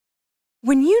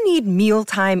When you need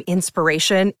mealtime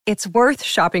inspiration, it's worth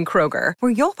shopping Kroger,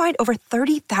 where you'll find over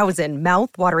 30,000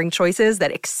 mouth-watering choices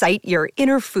that excite your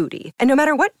inner foodie. And no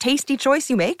matter what tasty choice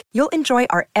you make, you'll enjoy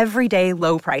our everyday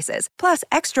low prices, plus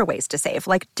extra ways to save,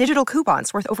 like digital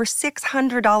coupons worth over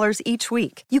 $600 each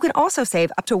week. You can also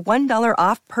save up to $1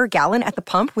 off per gallon at the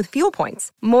pump with fuel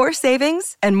points. More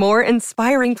savings and more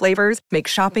inspiring flavors make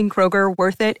shopping Kroger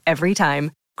worth it every time.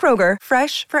 Kroger,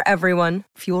 fresh for everyone.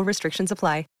 Fuel restrictions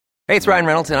apply. Hey, it's Ryan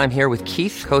Reynolds, and I'm here with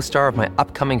Keith, co-star of my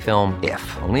upcoming film,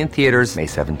 If, only in theaters May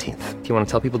 17th. Do you want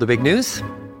to tell people the big news?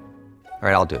 All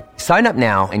right, I'll do it. Sign up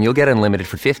now and you'll get unlimited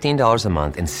for $15 a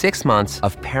month and 6 months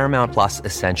of Paramount Plus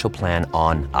Essential Plan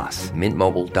on us.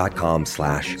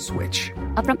 MintMobile.com/switch.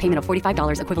 Upfront payment of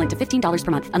 $45 equivalent to $15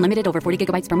 per month. Unlimited over 40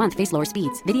 gigabytes per month. Face lower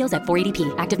speeds. Videos at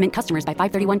 480p. Active Mint customers by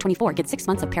 531.24 get 6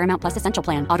 months of Paramount Plus Essential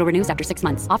Plan. Auto renews after 6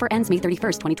 months. Offer ends May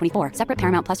 31st, 2024. Separate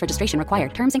Paramount Plus registration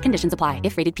required. Terms and conditions apply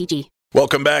if rated PG.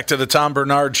 Welcome back to the Tom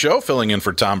Bernard Show. Filling in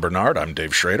for Tom Bernard, I'm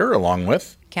Dave Schrader, along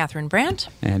with Catherine Brandt,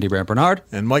 Andy Brandt Bernard,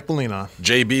 and Mike Molina.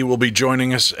 JB will be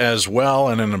joining us as well,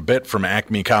 and in a bit from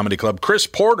Acme Comedy Club, Chris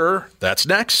Porter. That's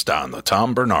next on the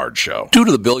Tom Bernard Show. Due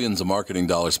to the billions of marketing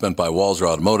dollars spent by Walser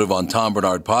Automotive on Tom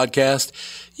Bernard Podcast,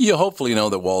 you hopefully know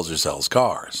that Walser sells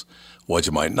cars. What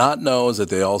you might not know is that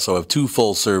they also have 2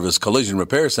 full-service collision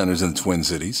repair centers in the Twin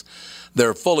Cities.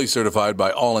 They're fully certified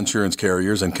by all insurance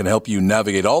carriers and can help you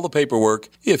navigate all the paperwork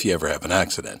if you ever have an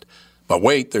accident. But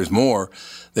wait, there's more.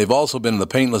 They've also been in the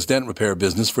paintless dent repair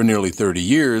business for nearly 30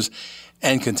 years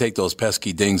and can take those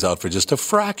pesky dings out for just a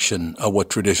fraction of what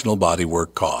traditional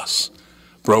bodywork costs.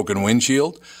 Broken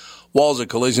windshield? Walser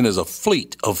Collision is a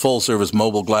fleet of full-service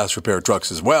mobile glass repair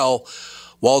trucks as well.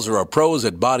 Walser are pros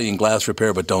at body and glass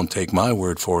repair, but don't take my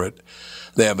word for it.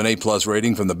 They have an A-plus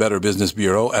rating from the Better Business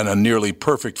Bureau and a nearly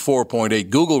perfect 4.8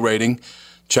 Google rating.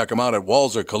 Check them out at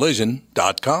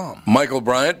walsercollision.com. Michael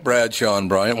Bryant, Bradshaw and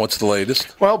Bryant, what's the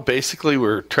latest? Well, basically,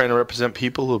 we're trying to represent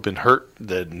people who have been hurt,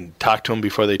 then talk to them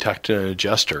before they talk to an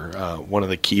adjuster. One of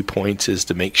the key points is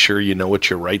to make sure you know what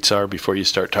your rights are before you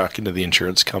start talking to the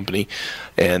insurance company,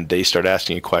 and they start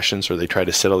asking you questions or they try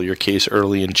to settle your case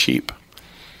early and cheap.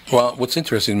 Well, what's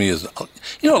interesting to me is,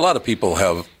 a lot of people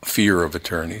have fear of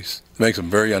attorneys. It makes them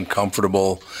very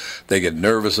uncomfortable. They get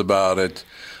nervous about it.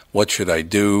 What should I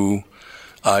do?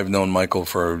 I've known Michael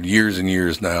for years and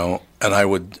years now, and I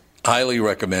would highly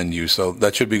recommend you. So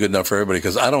that should be good enough for everybody,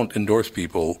 because I don't endorse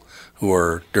people who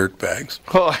are dirtbags.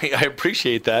 Well, I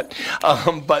appreciate that.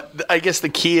 But I guess the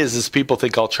key is people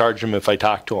think I'll charge them if I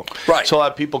talk to them. Right. So a lot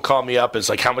of people call me up. It's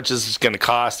like, how much is this going to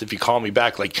cost if you call me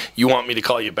back? Like, you want me to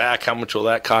call you back? How much will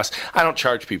that cost? I don't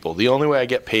charge people. The only way I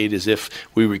get paid is if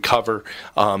we recover,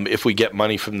 if we get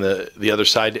money from the other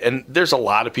side. And there's a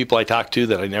lot of people I talk to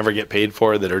that I never get paid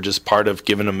for that are just part of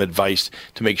giving them advice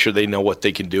to make sure they know what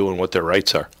they can do and what their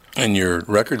rights are. And your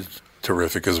record's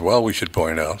terrific as well, we should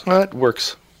point out. Well, it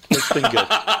works. It's been good.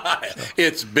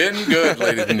 It's been good,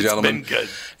 ladies and gentlemen. It's been good.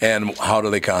 And how do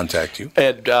they contact you?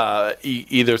 At,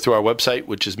 either through our website,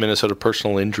 which is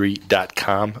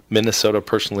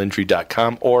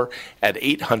minnesotapersonalinjury.com, or at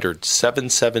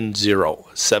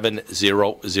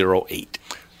 800-770-7008.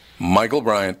 Michael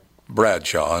Bryant,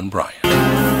 Bradshaw and Bryant.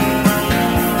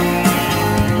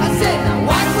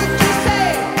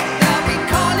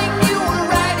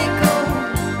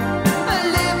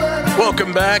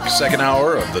 Welcome back. Second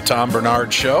hour of the Tom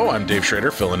Bernard Show. I'm Dave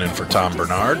Schrader, filling in for Tom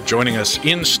Bernard. Joining us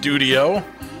in studio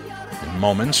in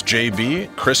moments,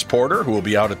 JB, Chris Porter, who will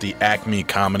be out at the Acme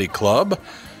Comedy Club.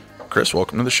 Chris,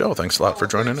 welcome to the show. Thanks a lot for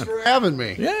joining in. Thanks for having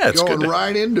me. Yeah, it's going good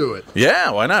right into it.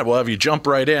 Yeah, why not? We'll have you jump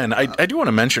right in. I do want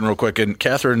to mention real quick, and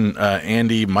Catherine,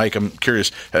 Andy, Mike, I'm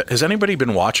curious, has anybody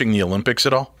been watching the Olympics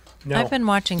at all? No. I've been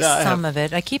watching some of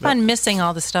it. I keep on missing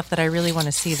all the stuff that I really want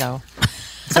to see, though.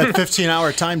 It's that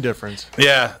 15-hour time difference.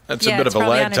 Yeah, that's a bit of a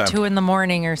lag time. It's probably on at 2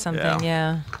 a.m. or something,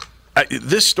 yeah.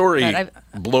 This story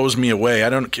blows me away. I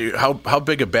don't care how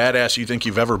big a badass you think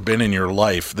you've ever been in your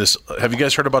life. Have you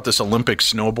guys heard about this Olympic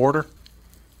snowboarder?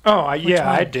 Oh,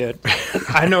 I did.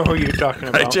 I know who you're talking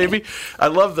about. Right, JB? I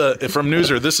love from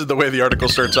Newser, this is the way the article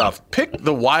starts off. Pick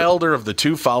the wilder of the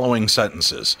 2 following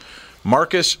sentences.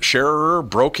 Marcus Scherer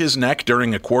broke his neck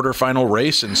during a quarterfinal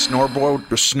race in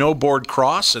snowboard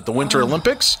cross at the Winter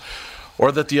Olympics,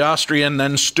 or that the Austrian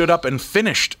then stood up and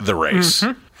finished the race.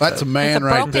 Mm-hmm. That's a man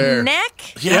right there.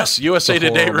 Neck? Yes, USA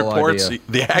Today reports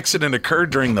the accident occurred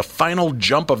during the final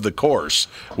jump of the course,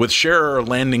 with Scherer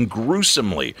landing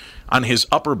gruesomely on his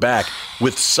upper back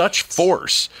with such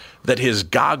force that his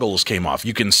goggles came off.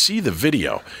 You can see the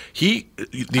video.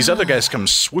 These other guys come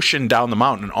swooshing down the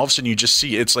mountain, and all of a sudden you just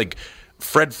see it's like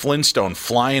Fred Flintstone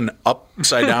flying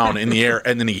upside down in the air,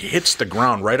 and then he hits the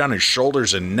ground right on his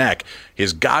shoulders and neck.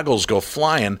 His goggles go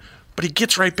flying, but he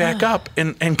gets right back up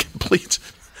and completes.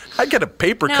 I get a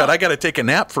paper cut. I got to take a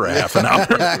nap for a half an hour.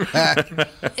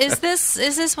 Is this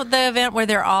the event where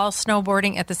they're all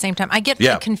snowboarding at the same time? I get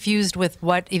confused with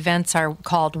what events are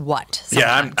called what.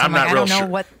 Yeah, I'm not real sure. I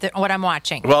don't know what I'm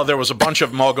watching. Well, there was a bunch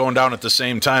of them all going down at the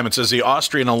same time. It says the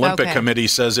Austrian Olympic Committee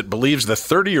says it believes the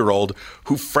 30-year-old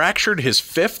who fractured his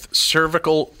 5th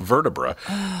cervical vertebra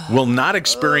will not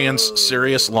experience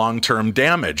serious long-term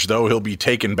damage, though he'll be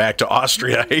taken back to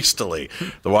Austria hastily.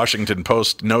 The Washington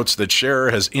Post notes that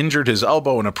Scherer has injured his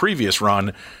elbow in a previous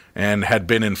run and had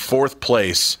been in 4th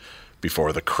place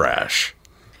before the crash.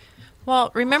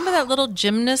 Well, remember that little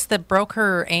gymnast that broke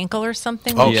her ankle or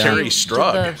something? Oh, Carrie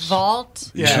Strug. The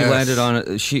vault? Yeah. She landed on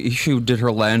it. She did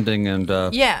her landing and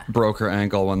broke her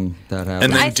ankle when that happened.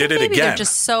 And then did it again. They're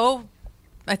just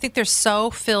I think they're so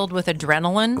filled with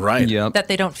adrenaline that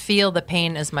they don't feel the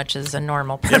pain as much as a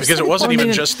normal person. Yeah, because it wasn't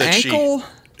even just that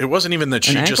it wasn't even that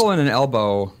she just... An ankle and an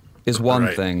elbow is one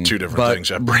thing. Two different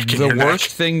things. Breaking the your neck. worst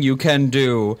thing you can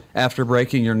do after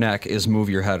breaking your neck is move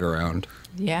your head around.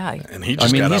 Yeah. And he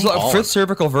just got up all 5th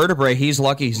cervical vertebrae, he's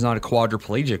lucky he's not a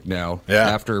quadriplegic now. Yeah.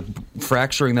 After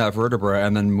fracturing that vertebra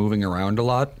and then moving around a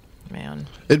lot. Man.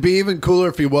 It'd be even cooler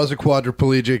if he was a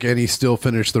quadriplegic and he still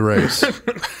finished the race.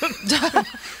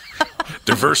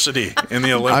 Diversity in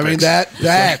the Olympics. I mean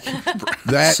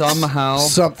that's somehow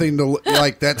something to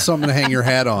that's something to hang your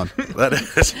hat on. That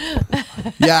is.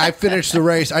 Yeah, I finished the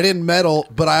race. I didn't medal,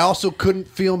 but I also couldn't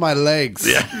feel my legs.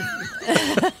 Yeah.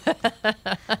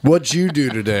 What'd you do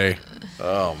today?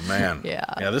 Oh man. Yeah.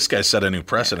 This guy set a new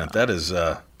precedent. That is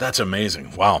that's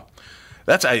amazing. Wow.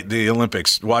 That's the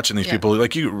Olympics, watching these people,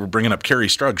 like you were bringing up Carrie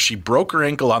Strug. She broke her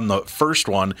ankle on the first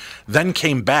one, then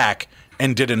came back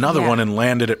and did another one and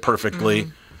landed it perfectly.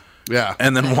 Mm-hmm. Yeah.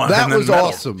 And then won. That and then was medal.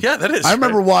 awesome. Yeah, that is. I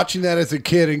remember watching that as a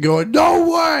kid and going,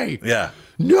 no way. Yeah.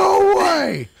 No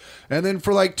way. And then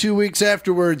for 2 weeks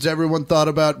afterwards, everyone thought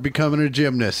about becoming a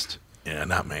gymnast. Yeah,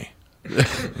 not me.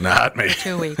 Not me.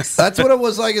 2 weeks. That's what it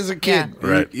was like as a kid. Yeah.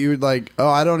 Right. You would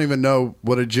I don't even know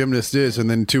what a gymnast is.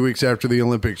 And then 2 weeks after the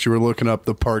Olympics, you were looking up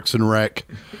the Parks and Rec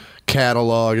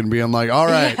catalog and being like, all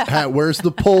right, where's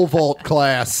the pole vault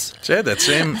class? See, that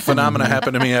same phenomena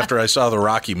happened to me after I saw the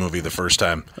Rocky movie the first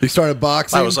time. You started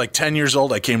boxing? I was 10 years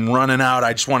old. I came running out.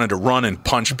 I just wanted to run and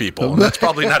punch people. And that's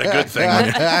probably not a good thing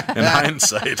in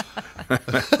hindsight.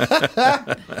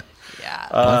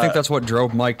 I think that's what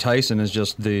drove Mike Tyson, is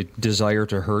just the desire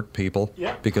to hurt people.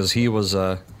 Yeah. Because he was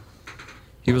a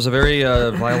very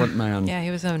violent man. Yeah,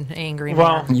 he was an angry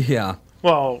Well, man. Yeah.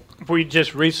 Well, we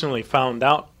just recently found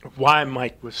out why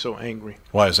Mike was so angry.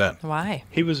 Why is that? Why?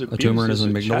 He was abused tumor in as his a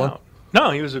amygdala? child.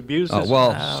 No, he was abused as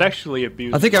sexually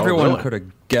abused. I think everyone really? could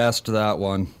have guessed that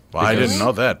one. Well, I didn't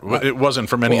know that. It wasn't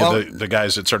from any of the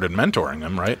guys that started mentoring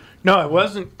him, right? No, it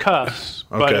wasn't Cuss,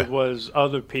 but Okay. it was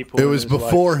other people. It in was his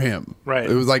before life. him. Right.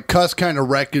 It was Cuss kind of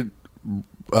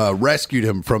rescued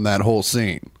him from that whole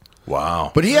scene.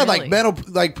 Wow. But he had Really? mental,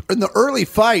 in the early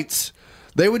fights,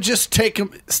 they would just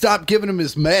stop giving him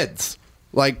his meds,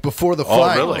 before the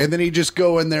fight. really? And then he'd just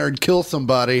go in there and kill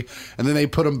somebody, and then they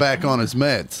put him back on his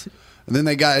meds. And then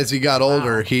as he got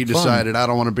older, he decided, I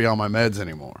don't want to be on my meds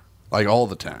anymore, all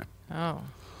the time. Oh.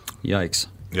 Yikes.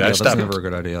 Yeah, that's never a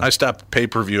good idea. I stopped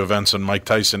pay-per-view events on Mike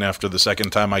Tyson after the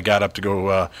second time I got up to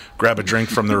go grab a drink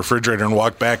from the refrigerator and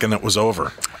walk back, and it was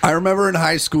over. I remember in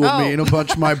high school, me and a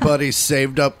bunch of my buddies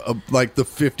saved up the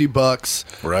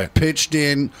 $50. Right. Pitched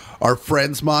in. Our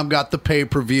friend's mom got the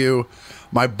pay-per-view.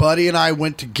 My buddy and I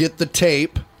went to get the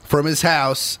tape from his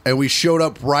house, and we showed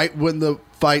up right when the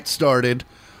fight started.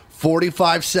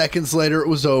 45 seconds later, it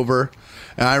was over.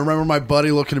 And I remember my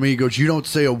buddy looking at me. He goes, "You don't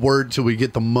say a word till we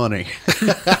get the money."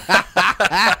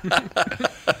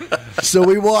 So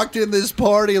we walked in this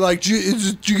party did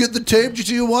you get the tape? Did you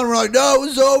see the one? We're like, "No, it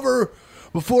was over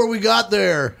before we got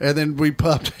there." And then we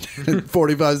popped it in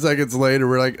 45 seconds later.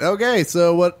 We're like, "Okay,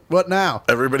 so what now?"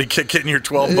 Everybody getting your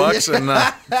 $12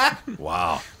 and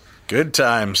wow. Good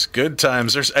times, good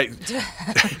times.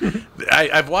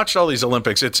 I've watched all these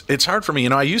Olympics. It's hard for me.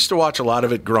 I used to watch a lot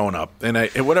of it growing up, and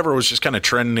whatever was just kind of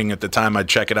trending at the time, I'd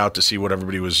check it out to see what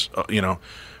everybody was,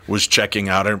 was checking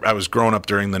out. I was growing up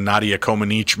during the Nadia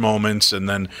Comaneci moments, and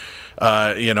then,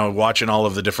 watching all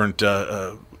of the different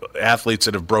athletes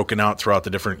that have broken out throughout the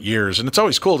different years. And it's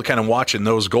always cool to kind of watch in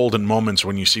those golden moments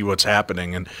when you see what's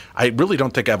happening. And I really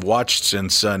don't think I've watched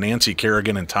since Nancy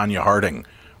Kerrigan and Tanya Harding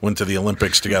went to the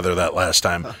Olympics together that last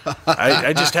time.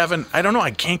 I just haven't. I don't know.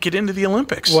 I can't get into the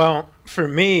Olympics. Well, for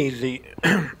me, the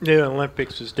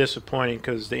Olympics was disappointing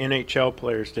because the NHL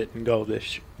players didn't go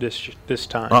this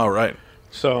time. Oh, right.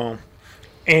 So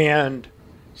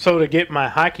to get my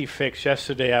hockey fix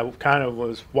yesterday, I kind of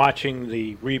was watching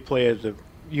the replay of the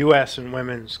U.S. and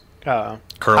women's curling.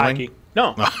 Hockey.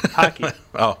 No, hockey.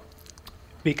 Oh,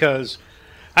 because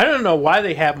I don't know why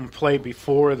they have them play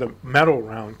before the medal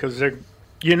round because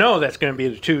that's going to be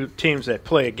the two teams that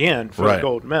play again for the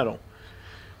gold medal.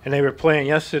 And they were playing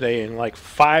yesterday, and like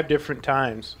 5 different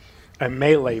times a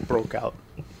melee broke out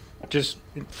just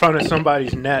in front of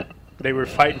somebody's net. They were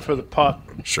fighting for the puck.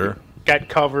 Sure. Got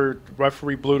covered.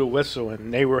 Referee blew the whistle,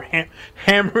 and they were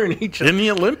hammering each other. In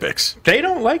the Olympics. They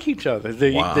don't like each other.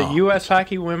 The U.S.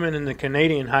 hockey women and the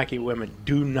Canadian hockey women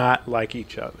do not like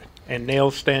each other. And they'll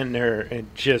stand there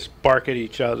and just bark at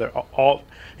each other.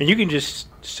 And you can just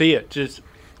see it, just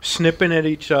snipping at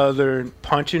each other and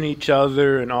punching each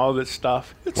other and all this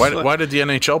stuff. Why did the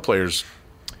NHL players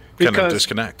kind of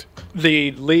disconnect?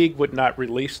 The league would not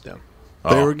release them.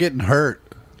 They were getting hurt.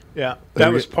 Yeah,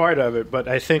 that was part of it, but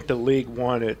I think the league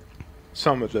wanted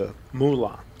some of the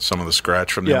moolah. Some of the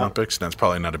scratch from the Olympics? That's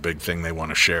probably not a big thing they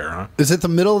want to share, huh? Is it the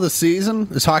middle of the season?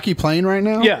 Is hockey playing right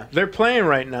now? Yeah, they're playing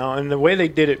right now, and the way they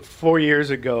did it 4 years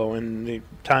ago and the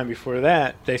time before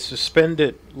that, they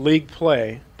suspended league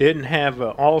play, didn't have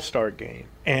an all-star game,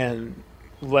 and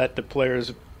let the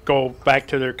players go back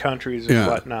to their countries and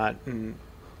whatnot. And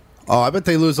I bet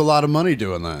they lose a lot of money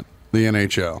doing that, the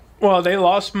NHL. Well, they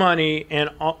lost money,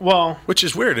 and which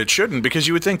is weird. It shouldn't, because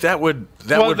you would think that would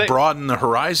broaden the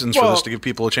horizons for this to give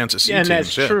people a chance to see teams. And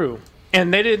that's true.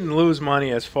 And they didn't lose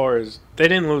money as far as they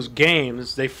didn't lose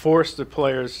games. They forced the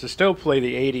players to still play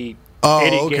the 80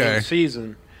 game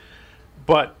season,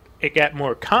 but it got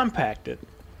more compacted.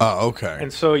 Oh, okay.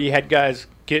 And so you had guys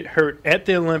get hurt at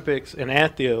the Olympics and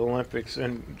at the Olympics,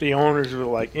 and the owners were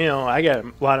like, I got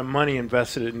a lot of money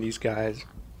invested in these guys.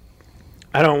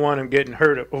 I don't want them getting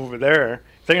hurt over there.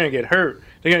 If they're going to get hurt,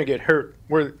 they're going to get hurt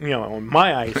on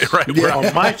my ice, right?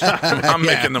 On my time. I'm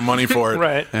making the money for it,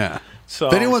 right? Yeah. So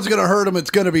if anyone's going to hurt them, it's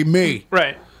going to be me,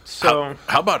 right? So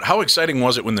how exciting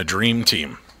was it when the Dream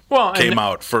Team came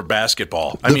out for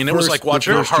basketball? I mean, it was like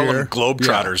watching a Harlem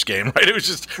Globetrotters game, right? It was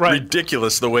just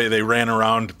ridiculous the way they ran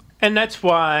around. And that's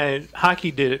why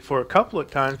hockey did it for a couple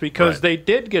of times, because they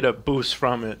did get a boost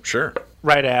from it. Sure.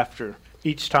 Right after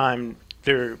each time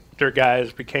their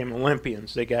guys became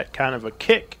Olympians, they got kind of a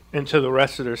kick into the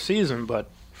rest of their season. But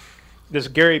this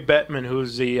Gary Bettman,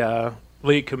 who's the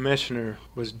league commissioner,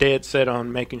 was dead set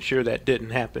on making sure that didn't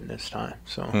happen this time.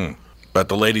 So, but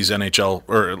the ladies NHL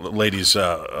or ladies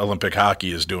Olympic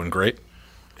hockey is doing great.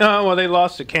 Well, they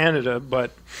lost to Canada, but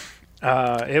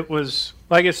it was,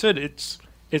 like I said, it's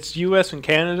U.S. and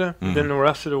Canada, then the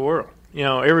rest of the world.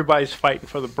 Everybody's fighting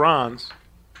for the bronze,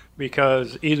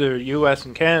 because either U.S.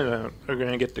 and Canada are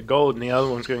going to get the gold and the other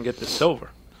one's going to get the silver.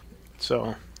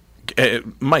 So,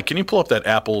 Mike, can you pull up that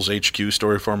Apple's HQ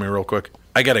story for me real quick?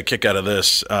 I got a kick out of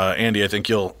this. Andy, I think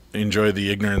you'll enjoy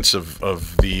the ignorance of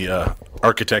the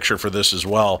architecture for this as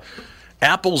well.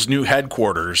 Apple's new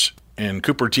headquarters in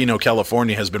Cupertino,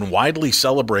 California, has been widely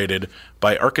celebrated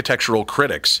by architectural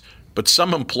critics, but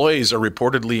some employees are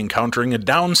reportedly encountering a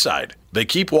downside. They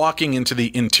keep walking into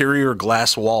the interior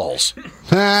glass walls.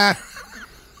 Man,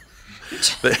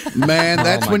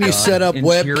 that's when you set up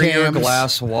interior webcams.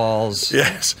 Glass walls.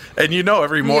 Yes. And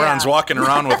every moron's walking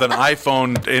around with an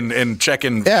iPhone and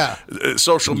checking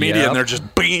social media, and they're just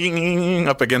binging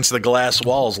up against the glass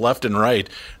walls left and right.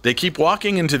 They keep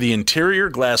walking into the interior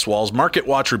glass walls.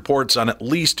 MarketWatch reports on at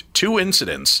least 2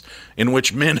 incidents in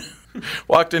which men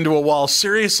walked into a wall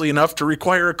seriously enough to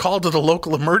require a call to the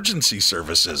local emergency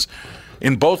services.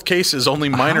 In both cases, only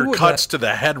minor cuts to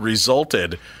the head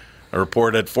resulted. A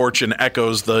report at Fortune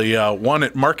echoes the one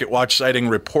at MarketWatch, citing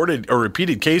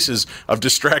repeated cases of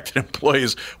distracted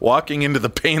employees walking into the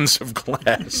panes of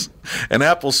glass. An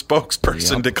Apple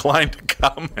spokesperson declined to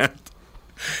comment.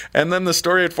 And then the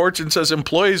story at Fortune says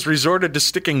employees resorted to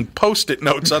sticking Post-it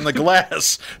notes on the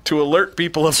glass to alert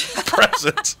people of the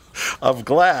presence of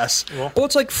glass. Well,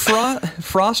 it's like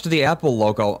frost the Apple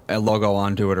logo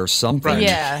onto it or something. Right.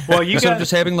 Yeah. Well, instead of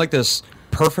just having like this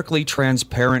perfectly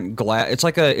transparent glass,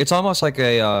 it's almost like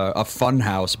a fun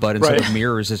house, but instead of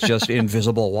mirrors, it's just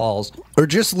invisible walls. Or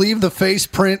just leave the face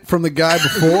print from the guy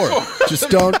before. Just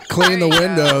don't clean the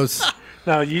windows.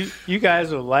 Now you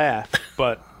guys will laugh,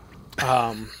 but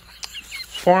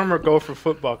former Gopher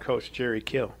football coach Jerry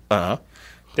Kill.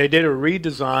 They did a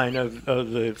redesign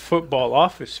of the football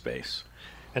office space,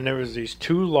 and there was these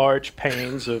 2 large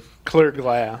panes of clear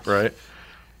glass. Right.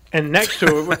 and next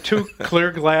to it were two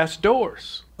clear glass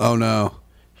doors. Oh, no.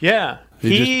 Yeah.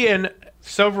 He and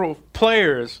several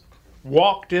players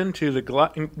walked into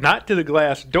the not to the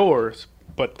glass doors,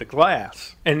 but the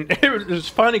glass. And it was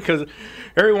funny because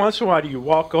every once in a while you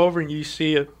walk over and you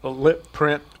see a lip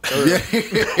print or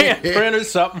handprint or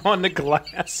something on the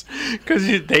glass because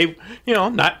they,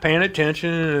 not paying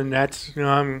attention. And that's,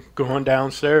 I'm going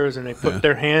downstairs and they put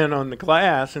their hand on the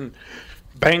glass and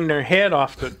bang their head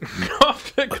off the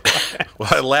glass. Well,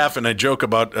 I laugh and I joke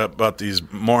about these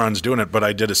morons doing it, but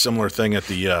I did a similar thing at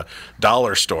the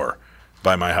dollar store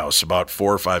by my house about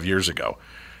 4 or 5 years ago.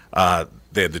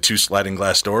 They had the two sliding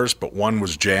glass doors, but one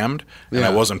was jammed, and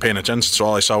I wasn't paying attention, so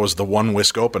all I saw was the one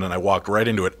whisk open, and I walked right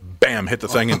into it, bam, hit the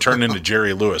thing, and turned into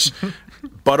Jerry Lewis.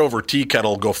 Butt over tea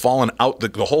kettle, go falling out,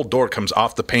 the whole door comes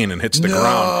off the pane and hits the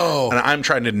ground. And I'm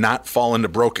trying to not fall into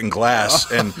broken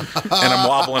glass, and I'm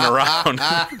wobbling around.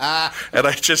 And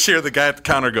I just hear the guy at the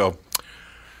counter go,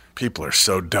 "People are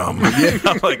so dumb."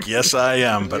 I'm like, yes, I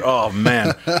am. But, oh,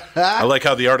 man. I like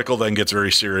how the article then gets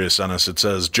very serious on us. It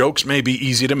says, jokes may be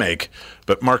easy to make,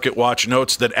 but MarketWatch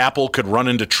notes that Apple could run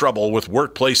into trouble with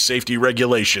workplace safety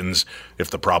regulations if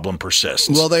the problem persists.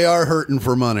 Well, they are hurting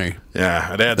for money.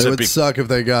 Yeah. It would suck if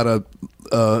they got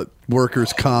a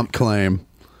workers' comp claim.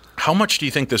 How much do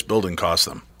you think this building cost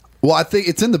them? Well, I think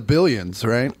it's in the billions,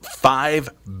 right?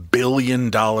 $5 billion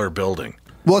building.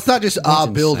 Well, it's not just a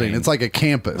building. It's like a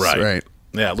campus, right?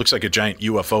 Yeah, it looks like a giant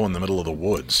UFO in the middle of the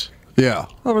woods. Yeah.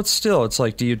 Well, but still, it's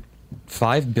like,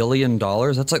 $5 billion?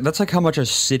 That's like how much a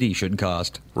city should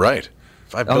cost. Right.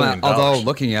 $5 billion. Although,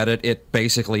 looking at it, it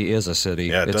basically is a city.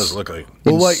 Yeah, it does look like.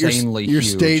 Well, what, insanely your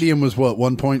huge. stadium was, what,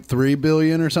 $1.3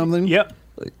 billion or something? Yep.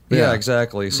 Yeah,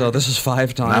 exactly. So this is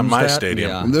 5 times Not my that?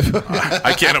 stadium. Yeah.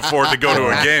 I can't afford to go to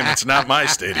a game. It's not my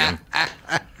stadium.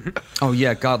 Oh,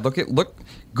 yeah, God, look.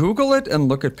 Google it and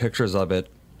look at pictures of it.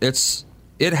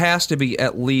 It has to be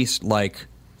at least like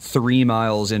 3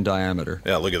 miles in diameter.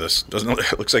 Yeah, look at this.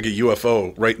 It looks like a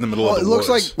UFO right in the middle of the woods.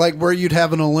 It looks like where you'd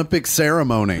have an Olympic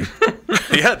ceremony.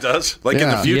 Yeah, it does. Like in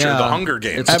the future, the Hunger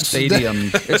Games. It's a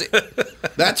stadium.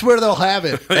 That's where they'll have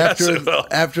it after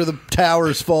the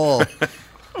towers fall.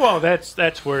 Well,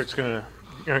 that's where it's gonna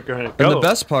go. And the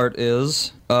best part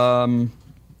is,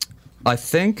 I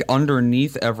think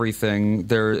underneath everything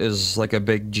there is like a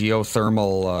big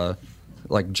geothermal,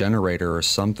 like generator or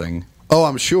something. Oh,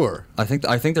 I'm sure. I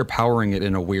think they're powering it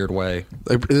in a weird way.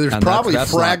 There's probably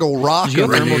Fraggle Rock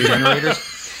geothermal generators.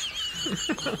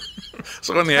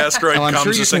 So when the asteroid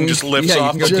comes, this thing just lifts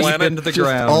off the planet into the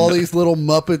ground. All these little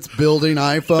Muppets building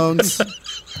iPhones.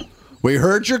 We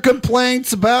heard your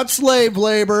complaints about slave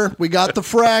labor. We got the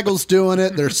Fraggles doing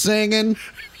it. They're singing.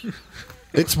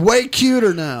 It's way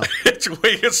cuter now.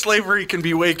 Slavery can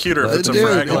be way cuter if it's a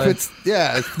Fraggle.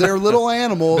 If they're little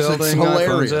animals, it's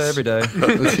hilarious. Every day.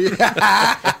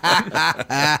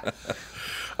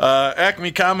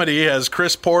 Acme Comedy has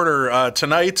Chris Porter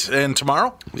tonight and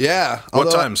tomorrow. Yeah.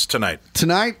 What times tonight?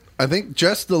 Tonight, I think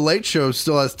just the Late Show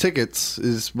still has tickets.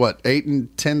 Is what, 8 and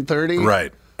 10:30?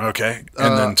 Right. Okay.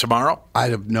 And then tomorrow? I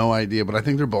have no idea, but I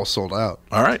think they're both sold out.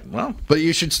 All right. Well, but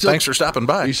you should still. Thanks for stopping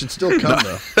by. You should still come,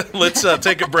 though. Let's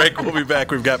take a break. We'll be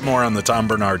back. We've got more on the Tom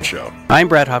Bernard Show. I'm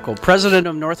Brad Huckle, president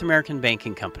of North American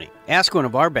Banking Company. Ask one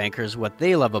of our bankers what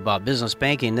they love about business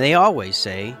banking. They always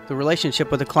say the relationship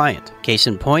with the client. Case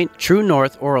in point, True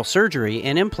North Oral Surgery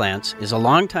and Implants is a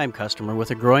longtime customer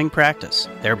with a growing practice.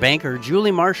 Their banker,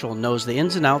 Julie Marshall, knows the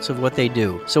ins and outs of what they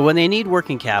do. So when they need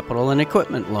working capital, an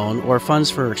equipment loan, or funds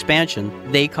for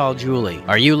expansion, they call Julie.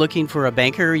 Are you looking for a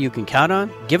banker you can count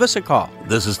on? Give us a call.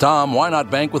 This is Tom. Why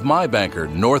not bank with my banker,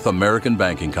 North American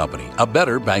Banking Company? A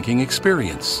better banking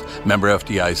experience. Member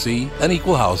FDIC, an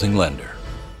equal housing lender.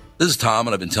 This is Tom,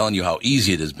 and I've been telling you how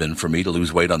easy it has been for me to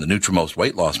lose weight on the Nutrimost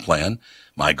weight loss plan.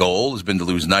 My goal has been to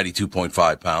lose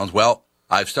 92.5 pounds. Well,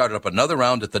 I've started up another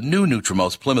round at the new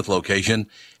Nutrimost Plymouth location,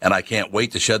 and I can't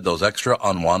wait to shed those extra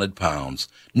unwanted pounds.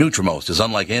 Nutrimost is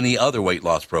unlike any other weight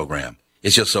loss program.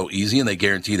 It's just so easy, and they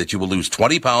guarantee that you will lose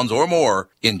 20 pounds or more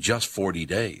in just 40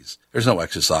 days. There's no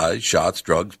exercise, shots,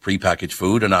 drugs, prepackaged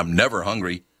food, and I'm never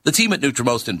hungry. The team at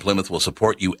Nutrimost in Plymouth will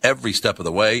support you every step of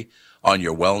the way on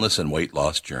your wellness and weight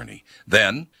loss journey.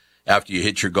 Then, after you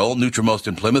hit your goal, Nutrimost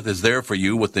in Plymouth is there for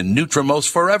you with the Nutrimost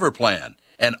Forever Plan,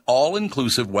 an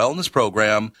all-inclusive wellness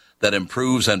program that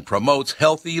improves and promotes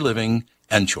healthy living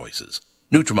and choices.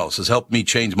 Nutrimost has helped me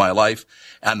change my life,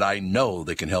 and I know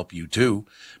they can help you too.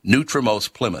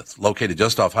 Nutrimost Plymouth, located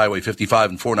just off Highway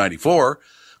 55 and 494.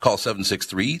 Call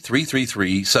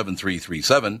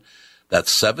 763-333-7337.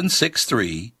 That's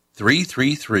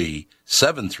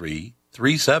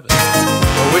 763-333-7337.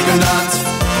 We go nuts,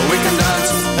 we can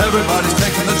dance. Everybody's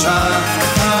taking the chance.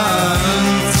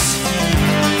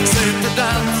 Safe to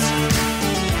dance.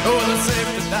 Oh, it's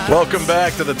safe to dance. Welcome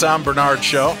back to the Tom Bernard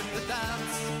Show.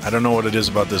 I don't know what it is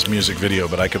about this music video,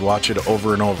 but I could watch it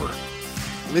over and over.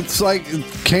 It's like it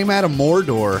came out of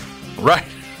Mordor. Right.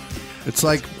 It's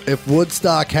like if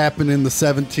Woodstock happened in the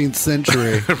 17th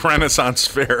century. Renaissance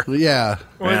fair. Yeah.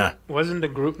 Yeah. Wasn't the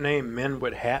group name Men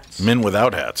with Hats? Men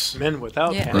without hats. Men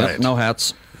without hats. Right. No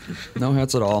hats. No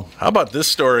hats at all. How about this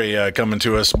story coming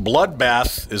to us?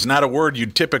 Bloodbath is not a word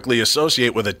you'd typically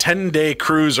associate with a 10-day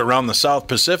cruise around the South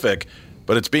Pacific,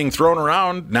 but it's being thrown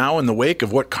around now in the wake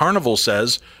of what Carnival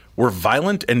says were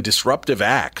violent and disruptive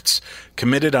acts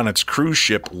committed on its cruise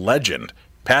ship Legend.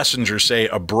 Passengers say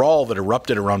a brawl that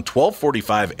erupted around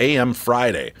 12:45 a.m.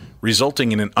 Friday,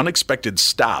 resulting in an unexpected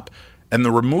stop and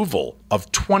the removal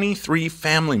of 23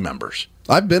 family members.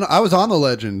 I was on the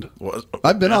Legend.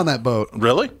 I've been on that boat.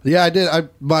 Really? Yeah, I did.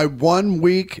 My 1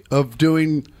 week of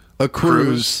doing a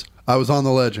cruise, I was on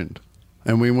the Legend,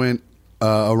 and we went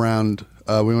around.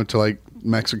 We went to like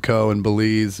Mexico and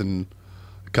Belize and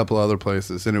a couple other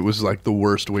places, and it was like the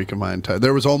worst week of my entire.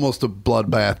 There was almost a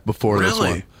bloodbath before this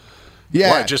one.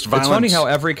 Yeah, Why, just violence? It's funny how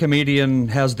every comedian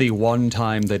has the one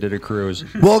time they did a cruise.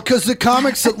 Well, because the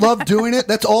comics that love doing it,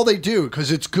 that's all they do,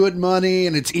 because it's good money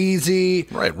and it's easy.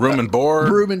 Right, room and board.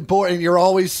 Room and board, and you're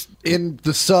always in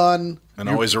the sun. And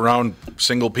always around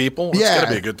single people. It's Yeah. got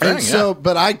to be a good thing. And so, yeah.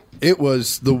 but it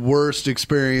was the worst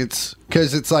experience,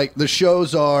 because it's like the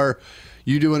shows are,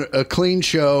 you do a clean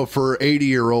show for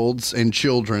 80-year-olds and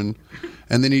children,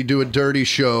 and then you do a dirty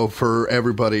show for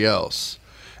everybody else.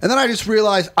 And then I just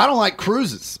realized I don't like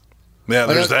cruises. Yeah,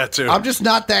 Like, there's that too. I'm just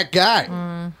not that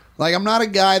guy. Like, I'm not a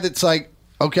guy that's like,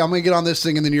 okay, I'm going to get on this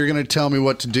thing and then you're going to tell me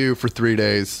what to do for 3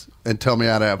 days and tell me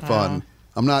how to have fun.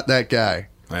 I'm not that guy.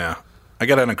 Yeah. I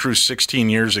got on a cruise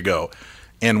 16 years ago,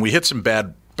 and we hit some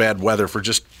bad weather for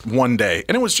just one day,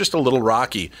 and it was just a little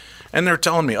rocky. And they're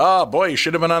telling me, oh, boy, you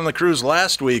should have been on the cruise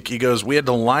last week. He goes, we had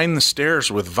to line the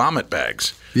stairs with vomit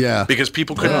bags. Yeah. Because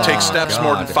people couldn't take steps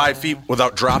more than 5 feet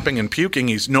without dropping and puking.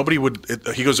 He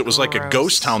goes, it was like a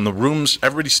ghost town. The rooms,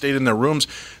 everybody stayed in their rooms.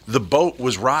 The boat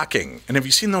was rocking. And have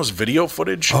you seen those video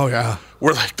footage? Oh, yeah.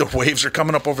 Where like the waves are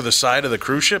coming up over the side of the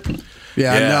cruise ship?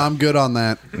 Yeah. No, I'm good on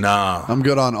that. No. I'm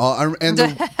good on all. And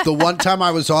the one time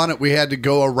I was on it, we had to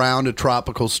go around a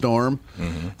tropical storm,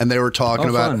 and they were talking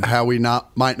about how we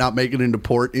might not make it into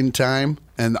port in time.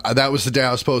 And that was the day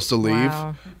I was supposed to leave.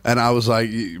 Wow. And I was like,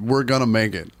 we're going to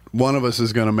make it. One of us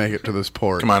is going to make it to this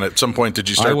port. Come on, at some point, did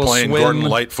you start playing Gordon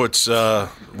Lightfoot's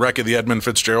Wreck of the Edmund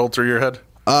Fitzgerald through your head?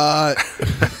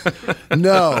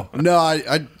 No,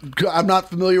 I'm not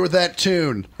familiar with that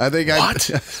tune. I think What?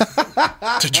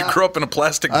 Did you grow up in a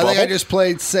plastic bubble? I think I just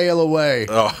played Sail Away.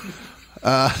 Oh.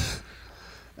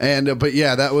 But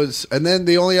yeah, that was, and then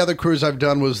the only other cruise I've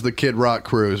done was the Kid Rock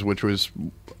cruise, which was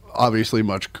obviously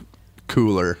much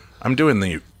cooler. I'm doing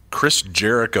the Chris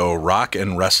Jericho Rock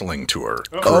and Wrestling Tour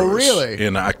cruise really?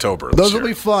 in October. Those will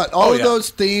be fun. All of those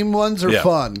theme ones are Yeah.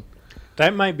 fun.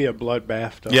 That might be a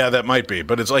bloodbath, though. Yeah, that might be.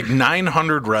 But it's like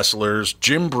 900 wrestlers,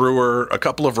 Jim Brewer, a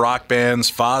couple of rock bands.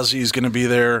 Fozzie's going to be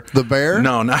there. The Bear?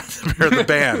 No, not the Bear, the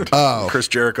band. Oh. Chris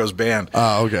Jericho's band.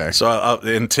 Oh, okay. So,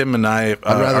 and Tim and I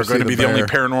rather are see going to the be the only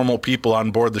Bear. paranormal people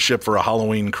on board the ship for a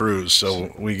Halloween cruise.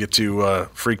 So we get to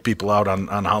freak people out on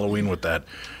Halloween with that.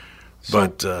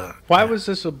 But why was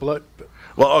this a blood?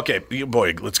 Well, okay,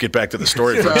 boy, let's get back to the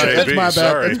story for JB. That's my bad.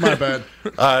 Sorry. That's my bad.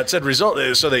 It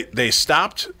said so they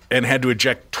stopped and had to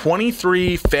eject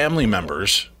 23 family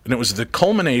members, and it was the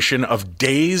culmination of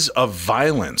days of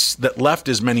violence that left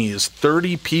as many as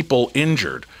 30 people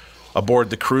injured aboard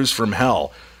the cruise from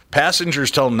hell.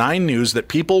 Passengers tell 9 News that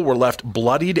people were left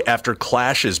bloodied after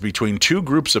clashes between two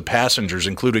groups of passengers,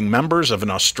 including members of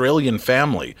an Australian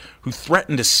family who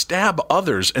threatened to stab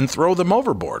others and throw them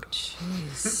overboard.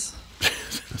 Jeez.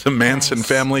 The Manson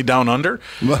family down under.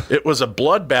 It was a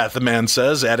bloodbath, the man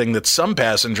says, adding that some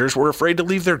passengers were afraid to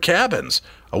leave their cabins.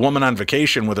 A woman on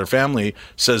vacation with her family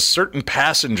says certain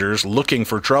passengers looking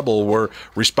for trouble were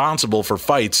responsible for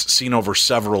fights seen over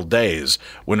several days.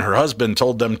 When her husband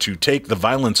told them to take the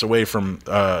violence away from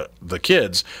the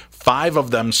kids, 5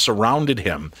 of them surrounded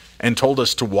him and told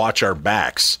us to watch our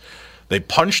backs. They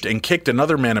punched and kicked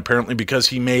another man apparently because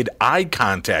he made eye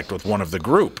contact with one of the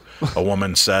group, a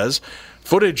woman says.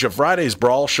 Footage of Friday's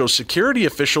brawl shows security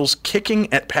officials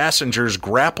kicking at passengers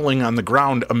grappling on the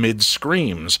ground amid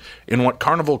screams in what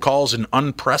Carnival calls an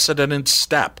unprecedented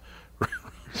step.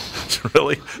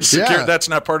 Really? Yeah. That's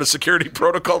not part of security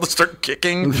protocol to start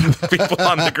kicking people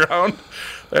on the ground?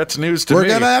 That's news to me. We're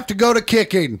going to have to go to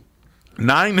kicking.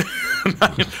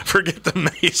 Forget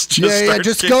the mace.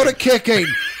 Just go to kicking.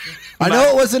 I know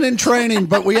it wasn't in training,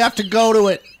 but we have to go to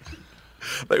it.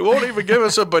 They won't even give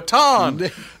us a baton.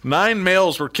 9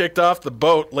 males were kicked off the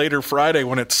boat later Friday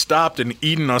when it stopped in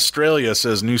Eden, Australia,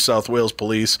 says New South Wales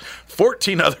police.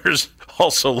 14 others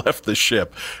also left the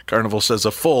ship. Carnival says a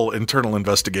full internal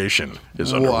investigation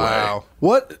is underway. Wow.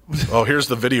 What? Oh, here's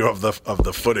the video of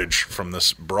the footage from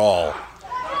this brawl.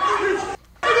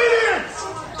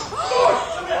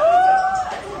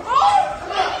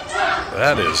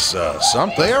 That is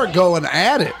something. They are going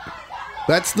at it.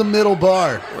 That's the middle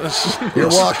bar. You're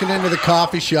walking into the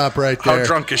coffee shop right there. How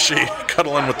drunk is she?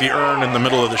 Cuddling with the urn in the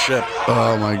middle of the ship.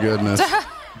 Oh, my goodness.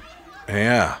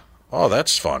 Yeah. Oh,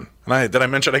 that's fun. And did I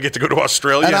mention I get to go to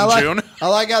Australia in June? I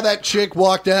like how that chick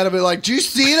walked out of it like, did you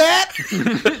see that?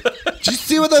 Did you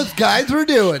see what those guys were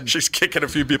doing? She's kicking a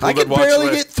few people I that could walked barely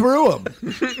away. get through them.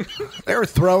 They were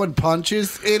throwing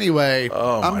punches. Anyway,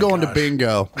 I'm going to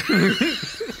bingo.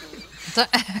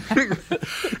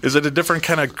 Is it a different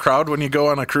kind of crowd when you go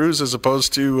on a cruise as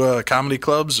opposed to comedy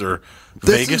clubs or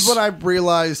Vegas? This is what I've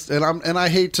realized, and I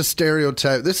hate to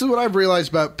stereotype. This is what I've realized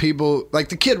about people. Like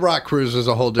the Kid Rock cruise is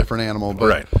a whole different animal.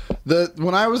 But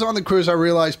when I was on the cruise, I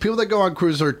realized people that go on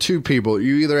cruise are two people.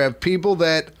 You either have people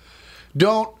that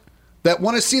want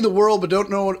to see the world but don't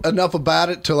know enough about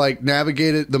it to like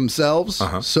navigate it themselves,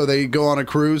 so they go on a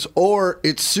cruise, or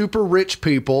it's super rich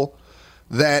people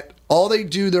that all they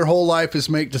do their whole life is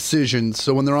make decisions.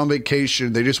 So when they're on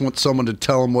vacation, they just want someone to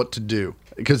tell them what to do.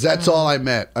 Because that's all I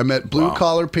met. I met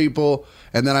blue-collar people,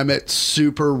 and then I met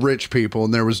super rich people,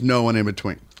 and there was no one in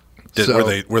between.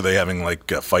 Were they having like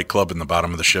a fight club in the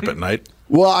bottom of the ship at night?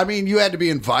 Well, I mean, you had to be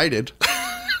invited.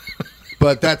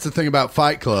 But that's the thing about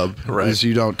Fight Club, is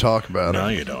you don't talk about it. No,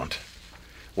 you don't.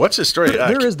 What's the story?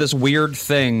 There is this weird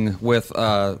thing with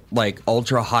like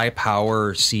ultra-high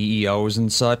power CEOs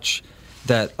and such,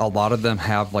 that a lot of them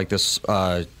have like this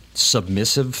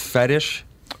submissive fetish.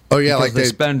 Oh yeah, because like they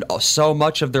spend so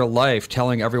much of their life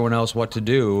telling everyone else what to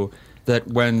do that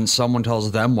when someone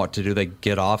tells them what to do, they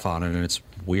get off on it, and it's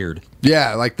weird.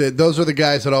 Yeah, like those are the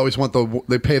guys that always want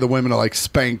they pay the women to like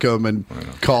spank them and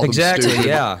call them stupid.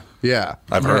 Yeah.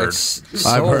 I've heard. It's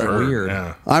so weird.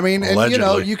 Yeah. I mean, and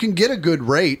Allegedly. you can get a good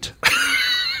rate.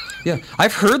 Yeah,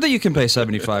 I've heard that you can pay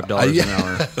 $75 an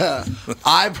hour.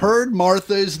 I've heard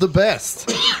Martha is the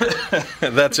best.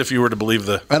 That's if you were to believe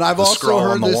the And I've the also scrawl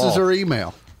heard on the this wall. is her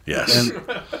email. Yes.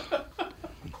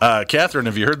 Catherine,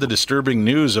 have you heard the disturbing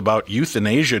news about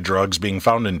euthanasia drugs being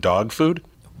found in dog food?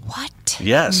 What?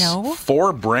 Yes. No.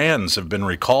 4 brands have been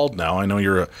recalled now. I know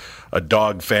you're a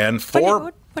dog fan.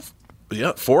 4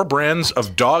 brands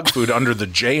of dog food under the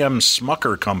J.M.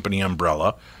 Smucker Company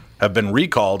umbrella have been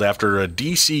recalled after a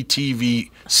DCTV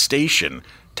station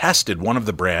tested one of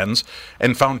the brands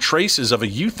and found traces of a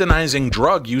euthanizing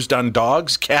drug used on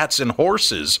dogs, cats, and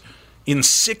horses in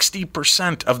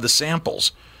 60% of the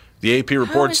samples. The AP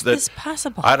reports How is this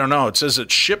possible? I don't know. It says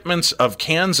that shipments of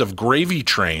cans of Gravy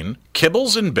Train,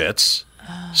 Kibbles and Bits,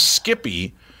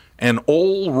 Skippy, and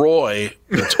Ol Roy,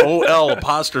 that's O-L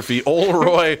apostrophe, Ol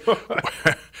Roy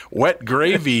wet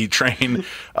gravy train,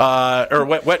 or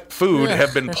wet food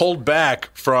have been pulled back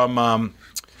from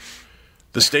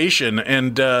the station.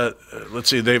 And let's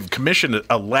see, they've commissioned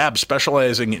a lab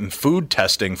specializing in food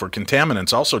testing for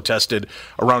contaminants, also tested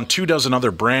around 24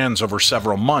 other brands over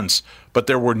several months, but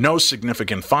there were no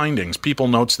significant findings. People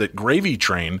notes that Gravy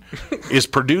Train is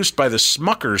produced by the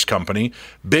Smuckers Company,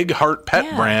 Big Heart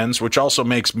Pet Brands, which also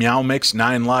makes Meow Mix,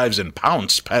 9 Lives, and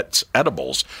Pounce Pets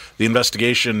edibles. The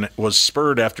investigation was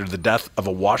spurred after the death of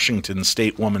a Washington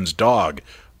state woman's dog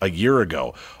a year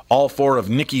ago. All 4 of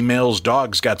Nikki Mail's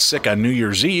dogs got sick on New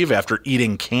Year's Eve after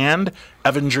eating canned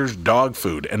Evanger's dog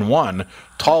food, and one,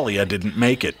 Talia, didn't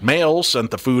make it. Mail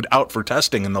sent the food out for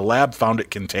testing, and the lab found it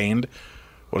contained,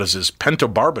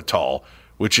 pentobarbital,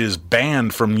 which is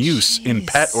banned from use in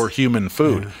pet or human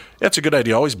food. That's a good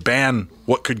idea. Always ban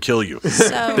what could kill you.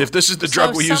 So, if this is the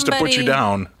drug we use to put you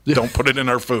down, don't put it in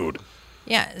our food.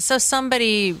 Yeah, so it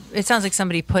sounds like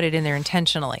somebody put it in there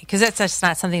intentionally, because that's just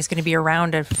not something that's going to be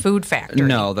around a food factory.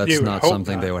 No, that's not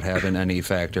something they would have in any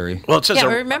factory. Well, it says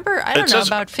remember,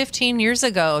 about 15 years